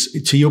 because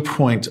to your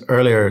point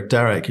earlier,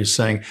 Derek, you're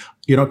saying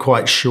you're not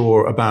quite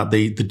sure about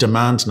the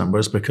demand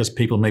numbers, because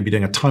people may be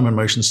doing a time and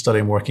motion study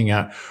and working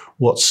out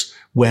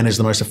when is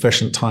the most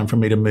efficient time for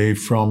me to move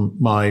from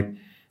my,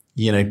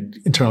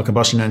 internal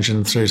combustion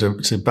engine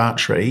through to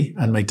battery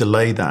and may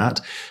delay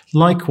that.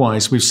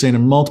 Likewise, we've seen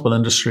in multiple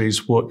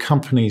industries what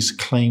companies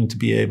claim to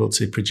be able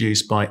to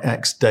produce by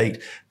X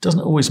date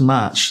doesn't always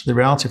match the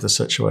reality of the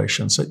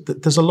situation. So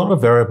there's a lot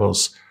of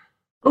variables.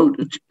 Oh,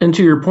 and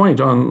to your point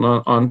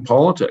on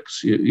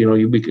politics,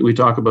 we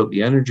talk about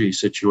the energy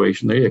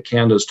situation there.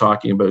 Canada's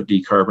talking about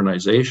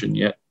decarbonization,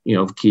 yet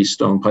the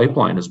Keystone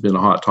Pipeline has been a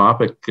hot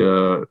topic.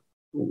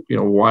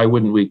 Why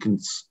wouldn't we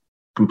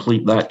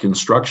complete that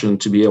construction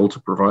to be able to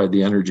provide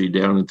the energy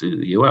down into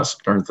the U.S.?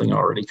 Darn thing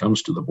already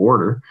comes to the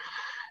border.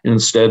 And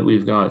instead,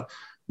 we've got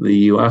the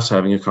U.S.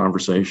 having a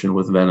conversation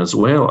with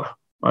Venezuela.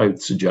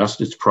 I'd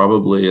suggest it's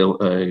probably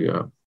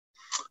a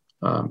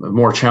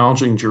more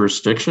challenging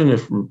jurisdiction,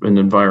 if an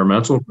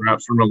environmental,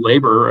 perhaps from a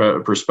labor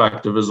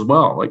perspective as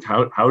well. Like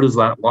how does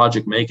that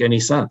logic make any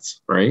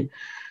sense, right?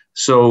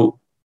 So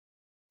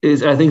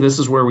I think this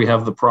is where we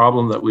have the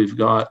problem that we've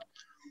got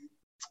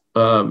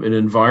an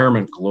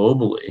environment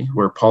globally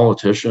where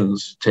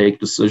politicians take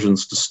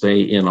decisions to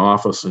stay in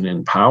office and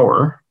in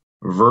power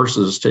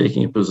versus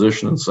taking a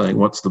position and saying,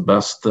 what's the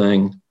best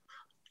thing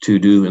to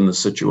do in the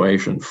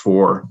situation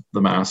for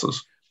the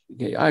masses?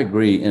 Okay, I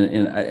agree.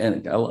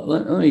 And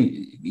let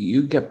me,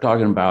 you kept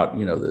talking about,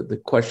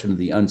 the question of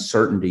the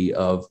uncertainty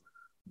of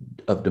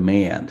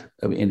demand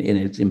and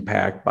its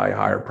impact by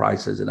higher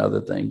prices and other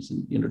things,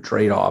 and,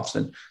 trade-offs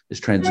and this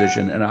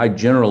transition. And I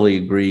generally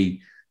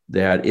agree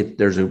that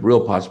there's a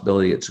real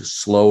possibility it's a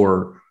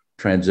slower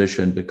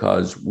transition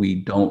because we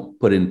don't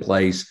put in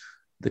place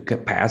the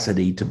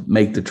capacity to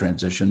make the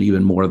transition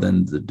even more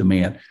than the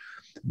demand.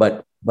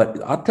 But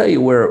I'll tell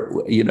you where,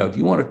 if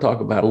you want to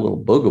talk about a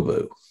little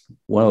boogaboo,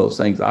 one of those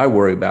things I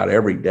worry about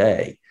every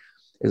day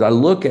is I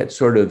look at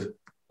sort of,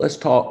 let's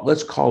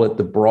call it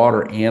the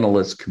broader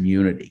analyst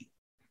community.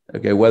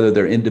 Okay, whether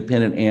they're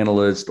independent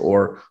analysts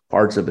or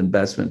parts of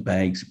investment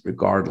banks,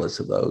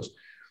 regardless of those.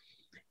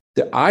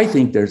 I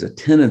think there's a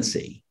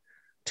tendency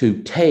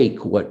to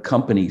take what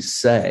companies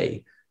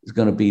say is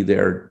going to be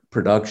their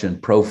production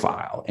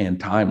profile and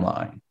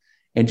timeline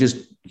and just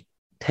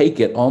take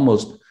it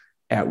almost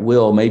at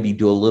will, maybe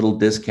do a little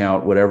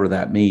discount, whatever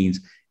that means,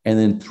 and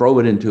then throw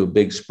it into a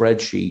big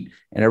spreadsheet.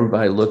 And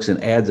everybody looks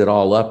and adds it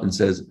all up and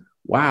says,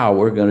 wow,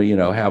 we're going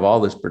to, have all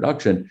this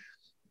production.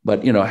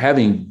 But,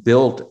 having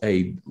built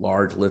a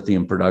large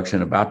lithium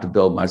production, about to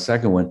build my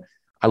second one,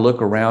 I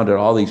look around at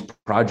all these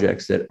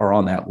projects that are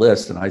on that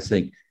list and I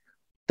think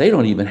they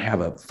don't even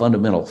have a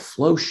fundamental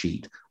flow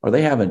sheet, or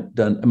they haven't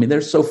done. I mean,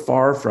 they're so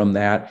far from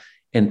that.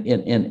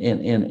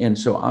 And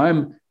so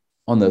I'm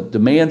on the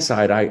demand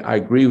side. I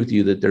agree with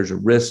you that there's a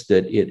risk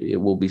that it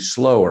will be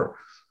slower,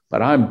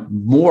 but I'm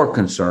more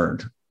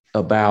concerned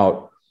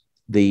about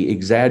the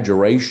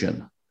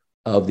exaggeration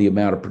of the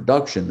amount of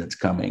production that's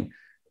coming.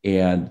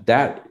 And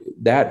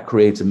that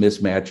creates a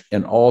mismatch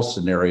in all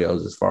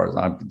scenarios as far as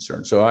I'm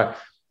concerned. So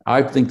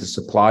I think the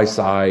supply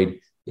side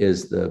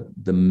is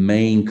the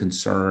main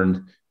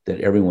concern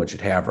that everyone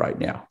should have right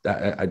now.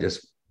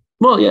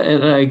 Well, yeah,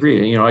 and I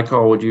agree. I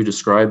call what you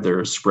described there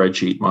as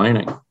spreadsheet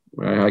mining.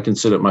 I can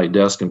sit at my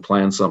desk and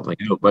plan something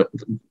out, but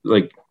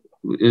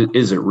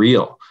is it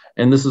real?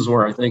 And this is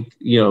where I think,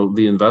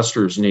 the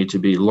investors need to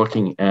be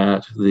looking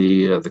at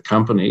the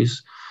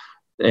companies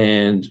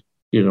and,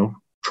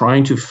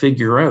 trying to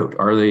figure out,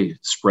 are they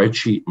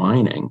spreadsheet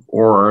mining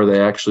or are they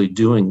actually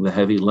doing the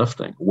heavy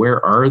lifting?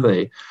 Where are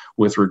they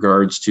with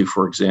regards to,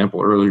 for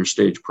example, earlier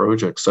stage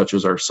projects such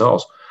as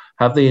ourselves?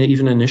 Have they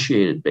even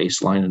initiated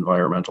baseline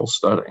environmental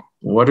study?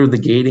 What are the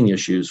gating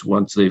issues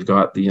once they've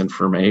got the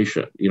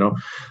information,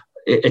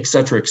 et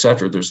cetera, et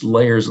cetera? There's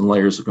layers and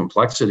layers of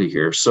complexity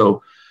here.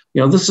 So,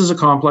 this is a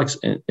complex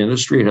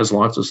industry. It has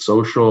lots of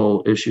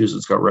social issues.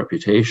 It's got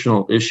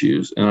reputational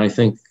issues. And I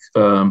think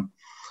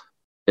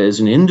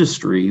as an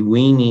industry,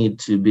 we need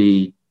to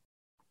be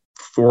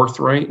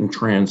forthright and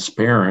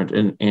transparent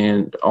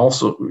and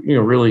also,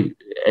 really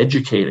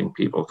educating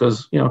people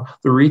because, the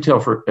retail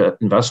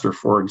investor,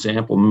 for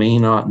example, may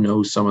not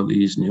know some of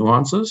these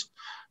nuances.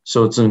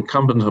 So it's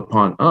incumbent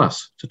upon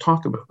us to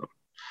talk about them,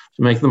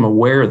 to make them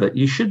aware that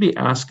you should be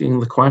asking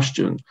the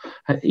question,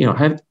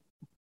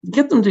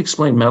 get them to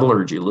explain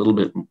metallurgy a little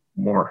bit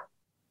more.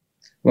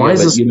 Why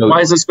is this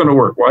going to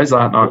work? Why is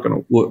that not going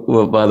to work?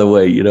 Well, by the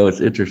way,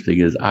 what's interesting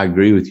is I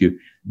agree with you.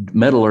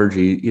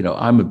 Metallurgy,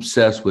 I'm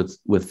obsessed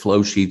with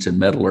flow sheets and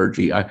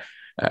metallurgy.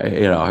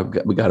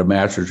 We got a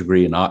master's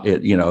degree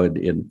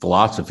in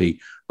philosophy,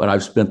 but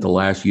I've spent the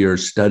last year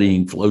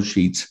studying flow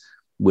sheets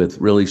with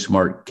really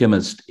smart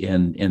chemists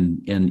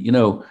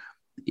but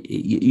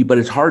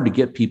it's hard to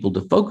get people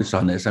to focus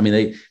on this. I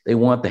mean, they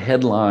want the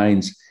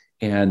headlines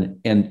and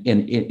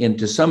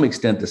to some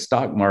extent, the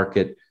stock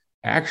market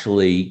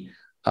actually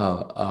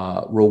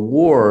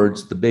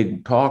rewards the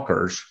big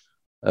talkers,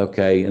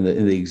 okay, and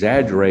the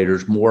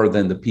exaggerators more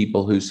than the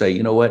people who say,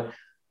 you know what,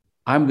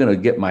 I'm going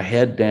to get my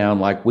head down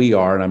like we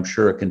are, and I'm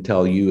sure it can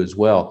tell you as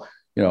well.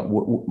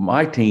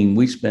 My team,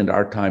 we spend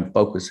our time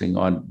focusing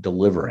on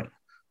delivering,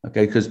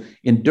 okay, because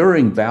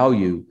enduring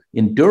value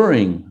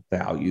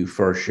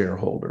for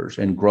shareholders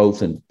and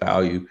growth and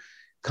value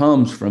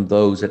comes from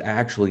those that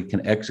actually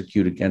can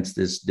execute against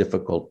this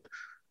difficult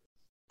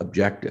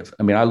objective.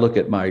 I mean, I look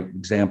at my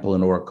example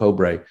in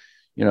Orocobre,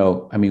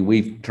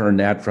 we've turned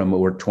that from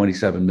over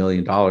 $27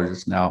 million.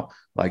 It's now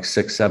like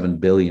 $6-7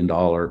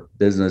 billion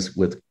business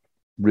with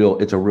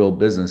it's a real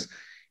business.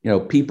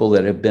 People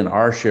that have been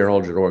our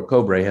shareholders at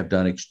Orocobre have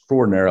done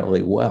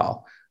extraordinarily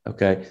well.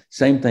 Okay.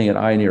 Same thing at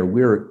Ioneer.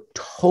 We're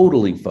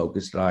totally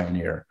focused at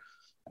Ioneer.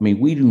 I mean,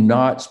 we do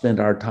not spend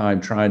our time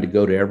trying to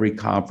go to every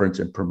conference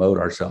and promote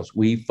ourselves.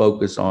 We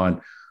focus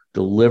on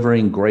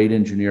delivering great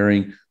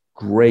engineering,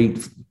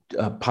 great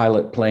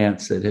pilot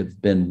plants that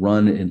have been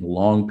run in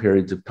long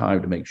periods of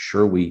time to make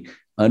sure we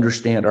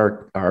understand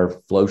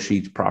our flow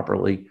sheets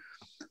properly.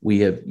 We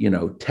have,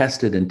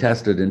 tested and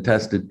tested and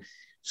tested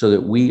so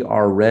that we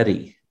are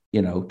ready,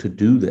 to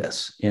do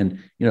this. And,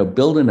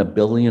 building $1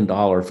 billion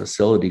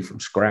facility from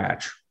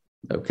scratch,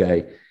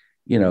 okay,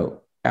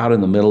 out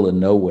in the middle of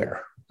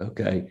nowhere,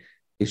 okay,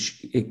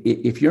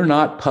 if you're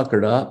not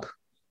puckered up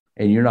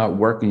and you're not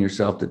working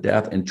yourself to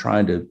death and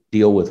trying to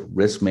deal with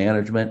risk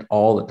management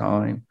all the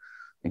time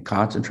and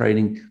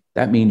concentrating,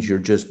 that means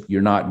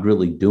you're not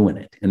really doing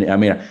it. And I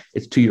mean,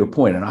 it's to your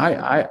point. And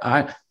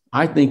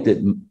I think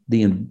that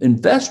the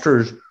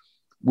investors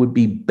would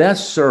be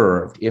best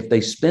served if they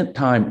spent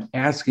time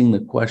asking the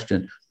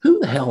question, who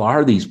the hell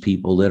are these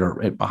people that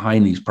are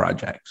behind these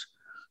projects?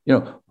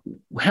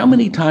 How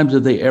many times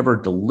have they ever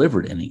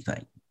delivered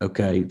anything,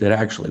 okay, that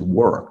actually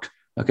worked?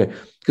 Okay,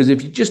 because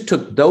if you just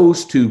took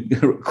those two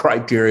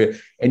criteria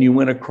and you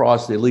went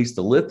across at least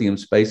the lithium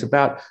space,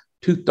 about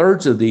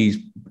 2/3 of these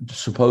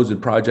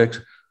supposed projects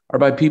are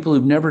by people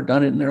who've never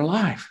done it in their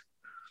life.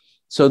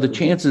 So the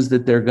chances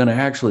that they're going to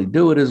actually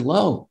do it is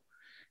low.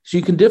 So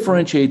you can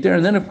differentiate there.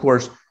 And then, of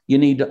course, you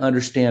need to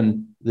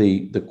understand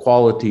the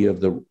quality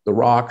of the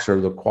rocks or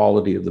the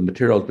quality of the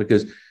materials,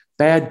 because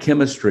bad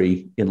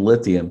chemistry in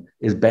lithium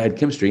is bad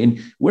chemistry.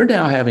 And we're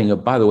now having,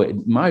 by the way,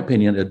 in my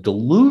opinion, a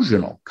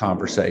delusional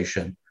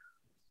conversation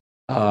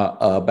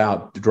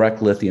about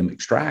direct lithium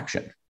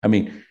extraction. I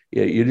mean,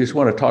 you just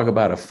want to talk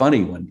about a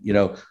funny one,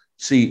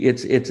 See,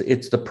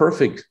 it's the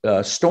perfect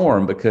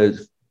storm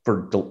because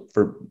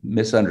for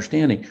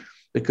misunderstanding,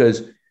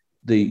 because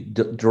the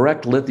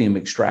direct lithium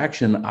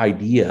extraction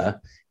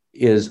idea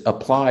is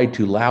applied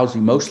to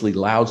mostly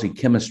lousy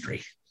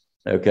chemistry.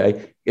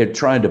 Okay, it's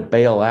trying to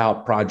bail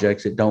out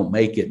projects that don't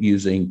make it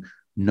using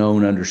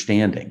known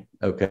understanding.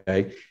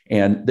 Okay,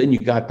 and then you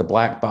got the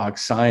black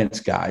box science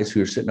guys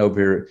who are sitting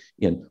over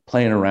here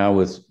playing around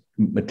with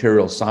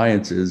material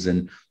sciences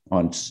and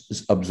on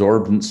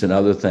absorbance and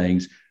other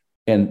things,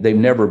 and they've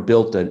never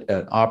built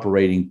an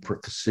operating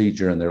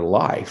procedure in their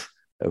life.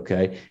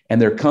 Okay,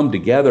 and they're come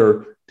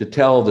together to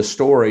tell the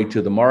story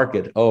to the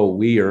market. Oh,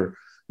 we are,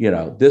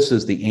 this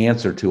is the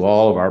answer to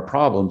all of our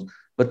problems,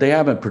 but they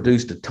haven't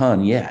produced a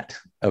ton yet.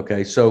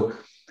 Okay, so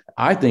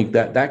I think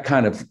that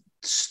kind of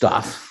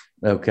stuff,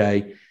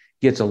 okay,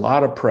 gets a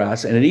lot of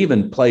press, and it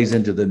even plays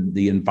into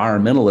the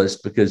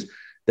environmentalists, because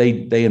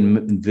they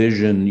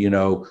envision,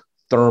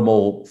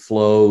 thermal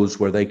flows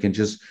where they can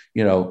just,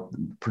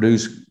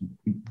 produce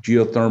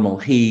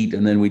geothermal heat,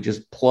 and then we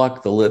just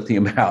pluck the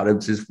lithium out.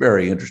 It's just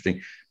very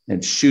interesting,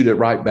 and shoot it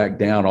right back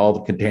down. All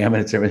the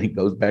contaminants, everything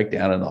goes back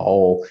down in the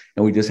hole,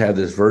 and we just have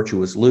this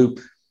virtuous loop.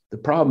 The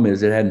problem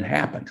is it hadn't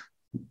happened,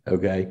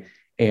 okay?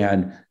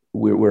 And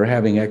we're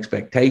having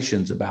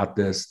expectations about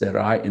this that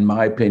in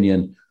my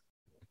opinion,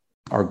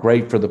 are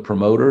great for the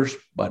promoters,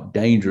 but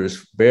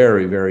dangerous,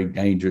 very, very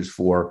dangerous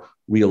for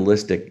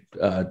realistic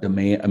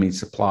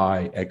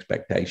supply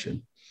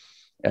expectation.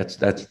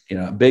 That's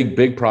a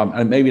big problem.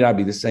 And maybe not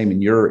be the same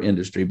in your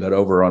industry, but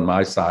over on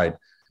my side,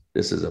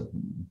 this is a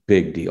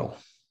big deal.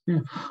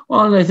 Yeah.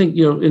 Well, and I think,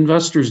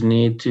 investors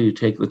need to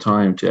take the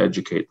time to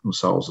educate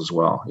themselves as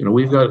well.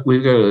 We've got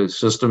a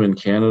system in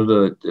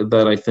Canada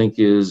that I think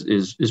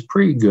is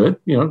pretty good.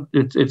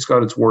 It's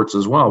got its warts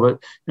as well,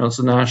 but it's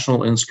the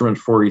National Instrument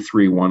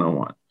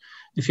 43-101.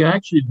 If you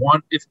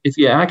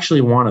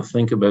actually want to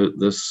think about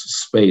this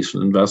space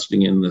and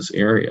investing in this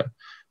area,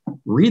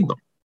 read them.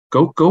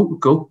 Go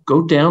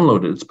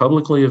download it. It's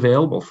publicly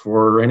available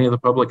for any of the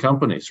public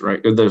companies,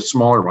 right? The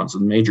smaller ones,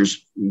 and the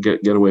majors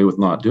get away with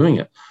not doing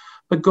it.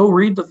 But go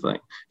read the thing.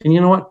 And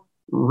you know what?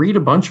 Read a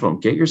bunch of them.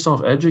 Get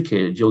yourself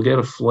educated. You'll get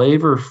a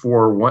flavor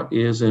for what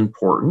is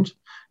important.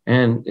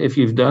 And if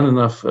you've done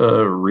enough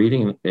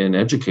reading and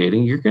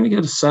educating, you're going to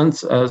get a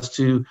sense as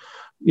to,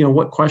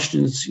 what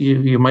questions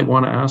you might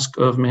want to ask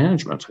of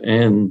management.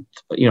 And,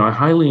 I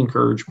highly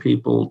encourage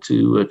people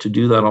to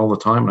do that all the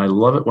time. And I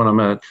love it when I'm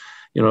at,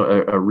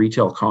 a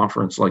retail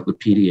conference like the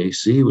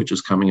PDAC, which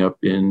is coming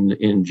up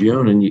in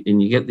June. And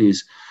you get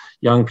these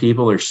young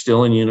people are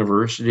still in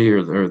university,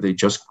 or they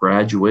just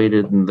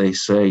graduated, and they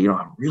say,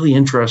 I'm really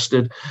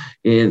interested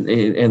in,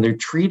 and they're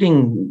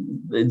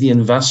treating the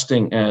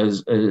investing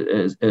as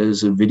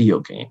a video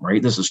game,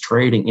 right? This is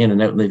trading in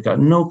and out, and they've got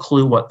no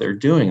clue what they're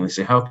doing. And they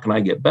say, how can I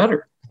get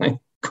better?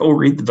 Go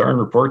read the darn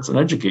reports and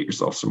educate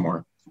yourself some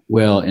more.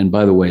 Well, and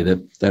by the way,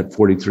 that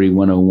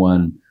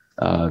 43-101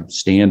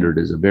 standard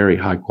is a very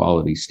high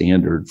quality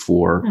standard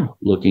for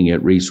looking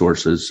at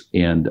resources.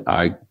 And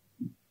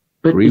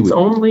but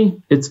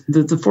it's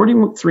the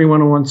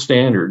 43101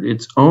 standard.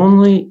 It's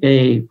only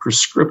a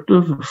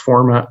prescriptive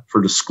format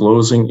for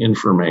disclosing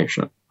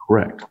information.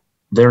 Correct.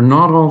 They're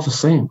not all the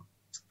same.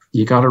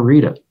 You got to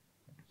read it.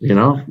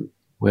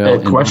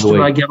 Well, a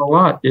question I get a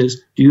lot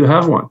is, do you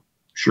have one?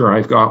 Sure,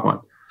 I've got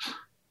one.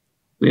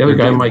 The other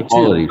guy might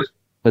too.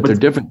 But there are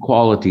different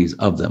qualities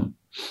of them.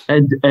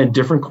 And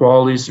different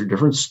qualities or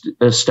different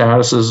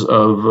statuses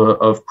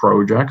of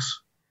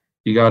projects.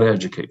 You got to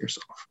educate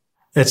yourself.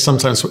 It's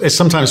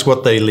sometimes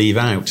what they leave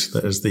out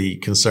that is the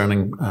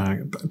concerning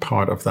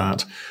part of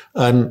that.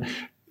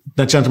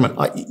 Now, gentlemen,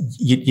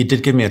 you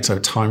did give me a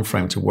time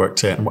frame to work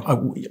to, and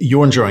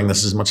you're enjoying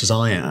this as much as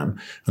I am.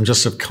 I'm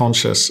just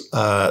subconscious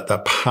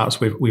that perhaps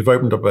we've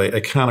opened up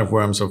a can of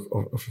worms of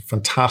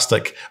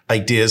fantastic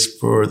ideas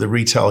for the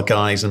retail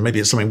guys, and maybe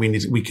it's something we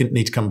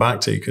need to come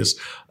back to, because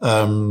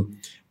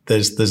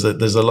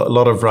there's a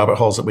lot of rabbit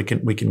holes that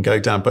we can go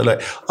down.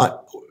 But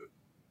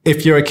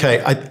if you're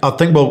okay, I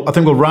think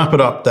we'll wrap it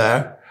up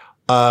there.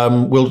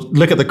 We'll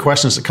look at the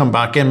questions that come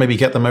back in, maybe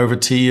get them over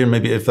to you, and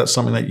maybe if that's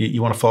something that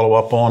you want to follow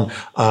up on,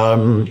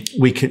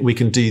 we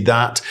can do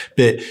that.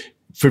 But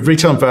for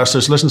retail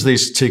investors, listen to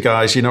these two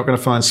guys. You're not going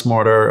to find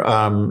smarter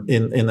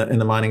in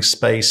the mining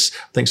space.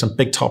 I think some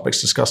big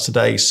topics discussed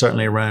today,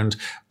 certainly around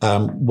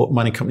what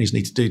mining companies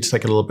need to do to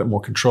take a little bit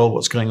more control,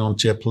 what's going on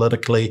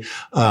geopolitically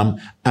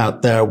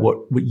out there, what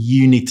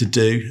you need to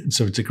do. And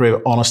so a degree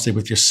of honesty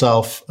with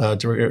yourself, a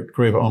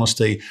degree of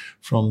honesty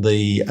from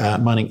the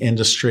mining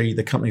industry,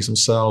 the companies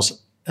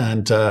themselves,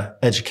 and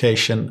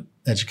education.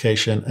 I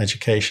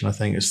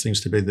think it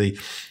seems to be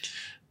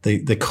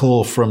the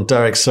call from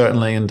Derek,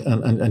 certainly,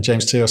 and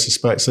James too, I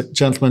suspect. So,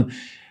 gentlemen,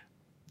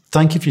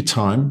 thank you for your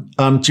time.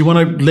 Do you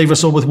want to leave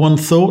us all with one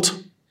thought?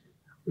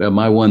 Well,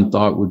 my one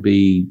thought would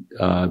be,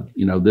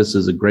 this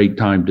is a great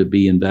time to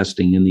be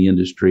investing in the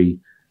industry.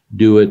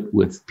 Do it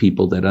with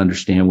people that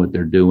understand what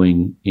they're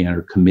doing and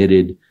are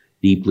committed,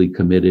 deeply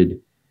committed,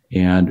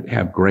 and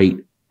have great,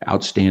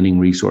 outstanding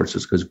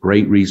resources, because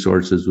great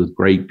resources with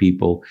great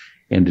people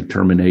and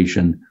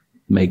determination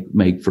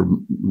make for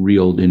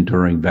real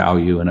enduring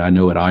value. And I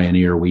know at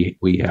Ioneer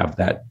we have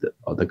that,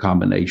 the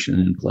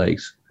combination in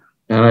place.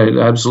 And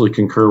I absolutely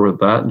concur with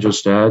that. And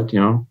just add,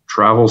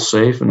 travel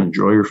safe and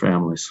enjoy your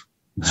families.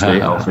 Stay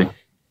healthy.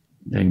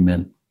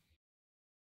 Amen.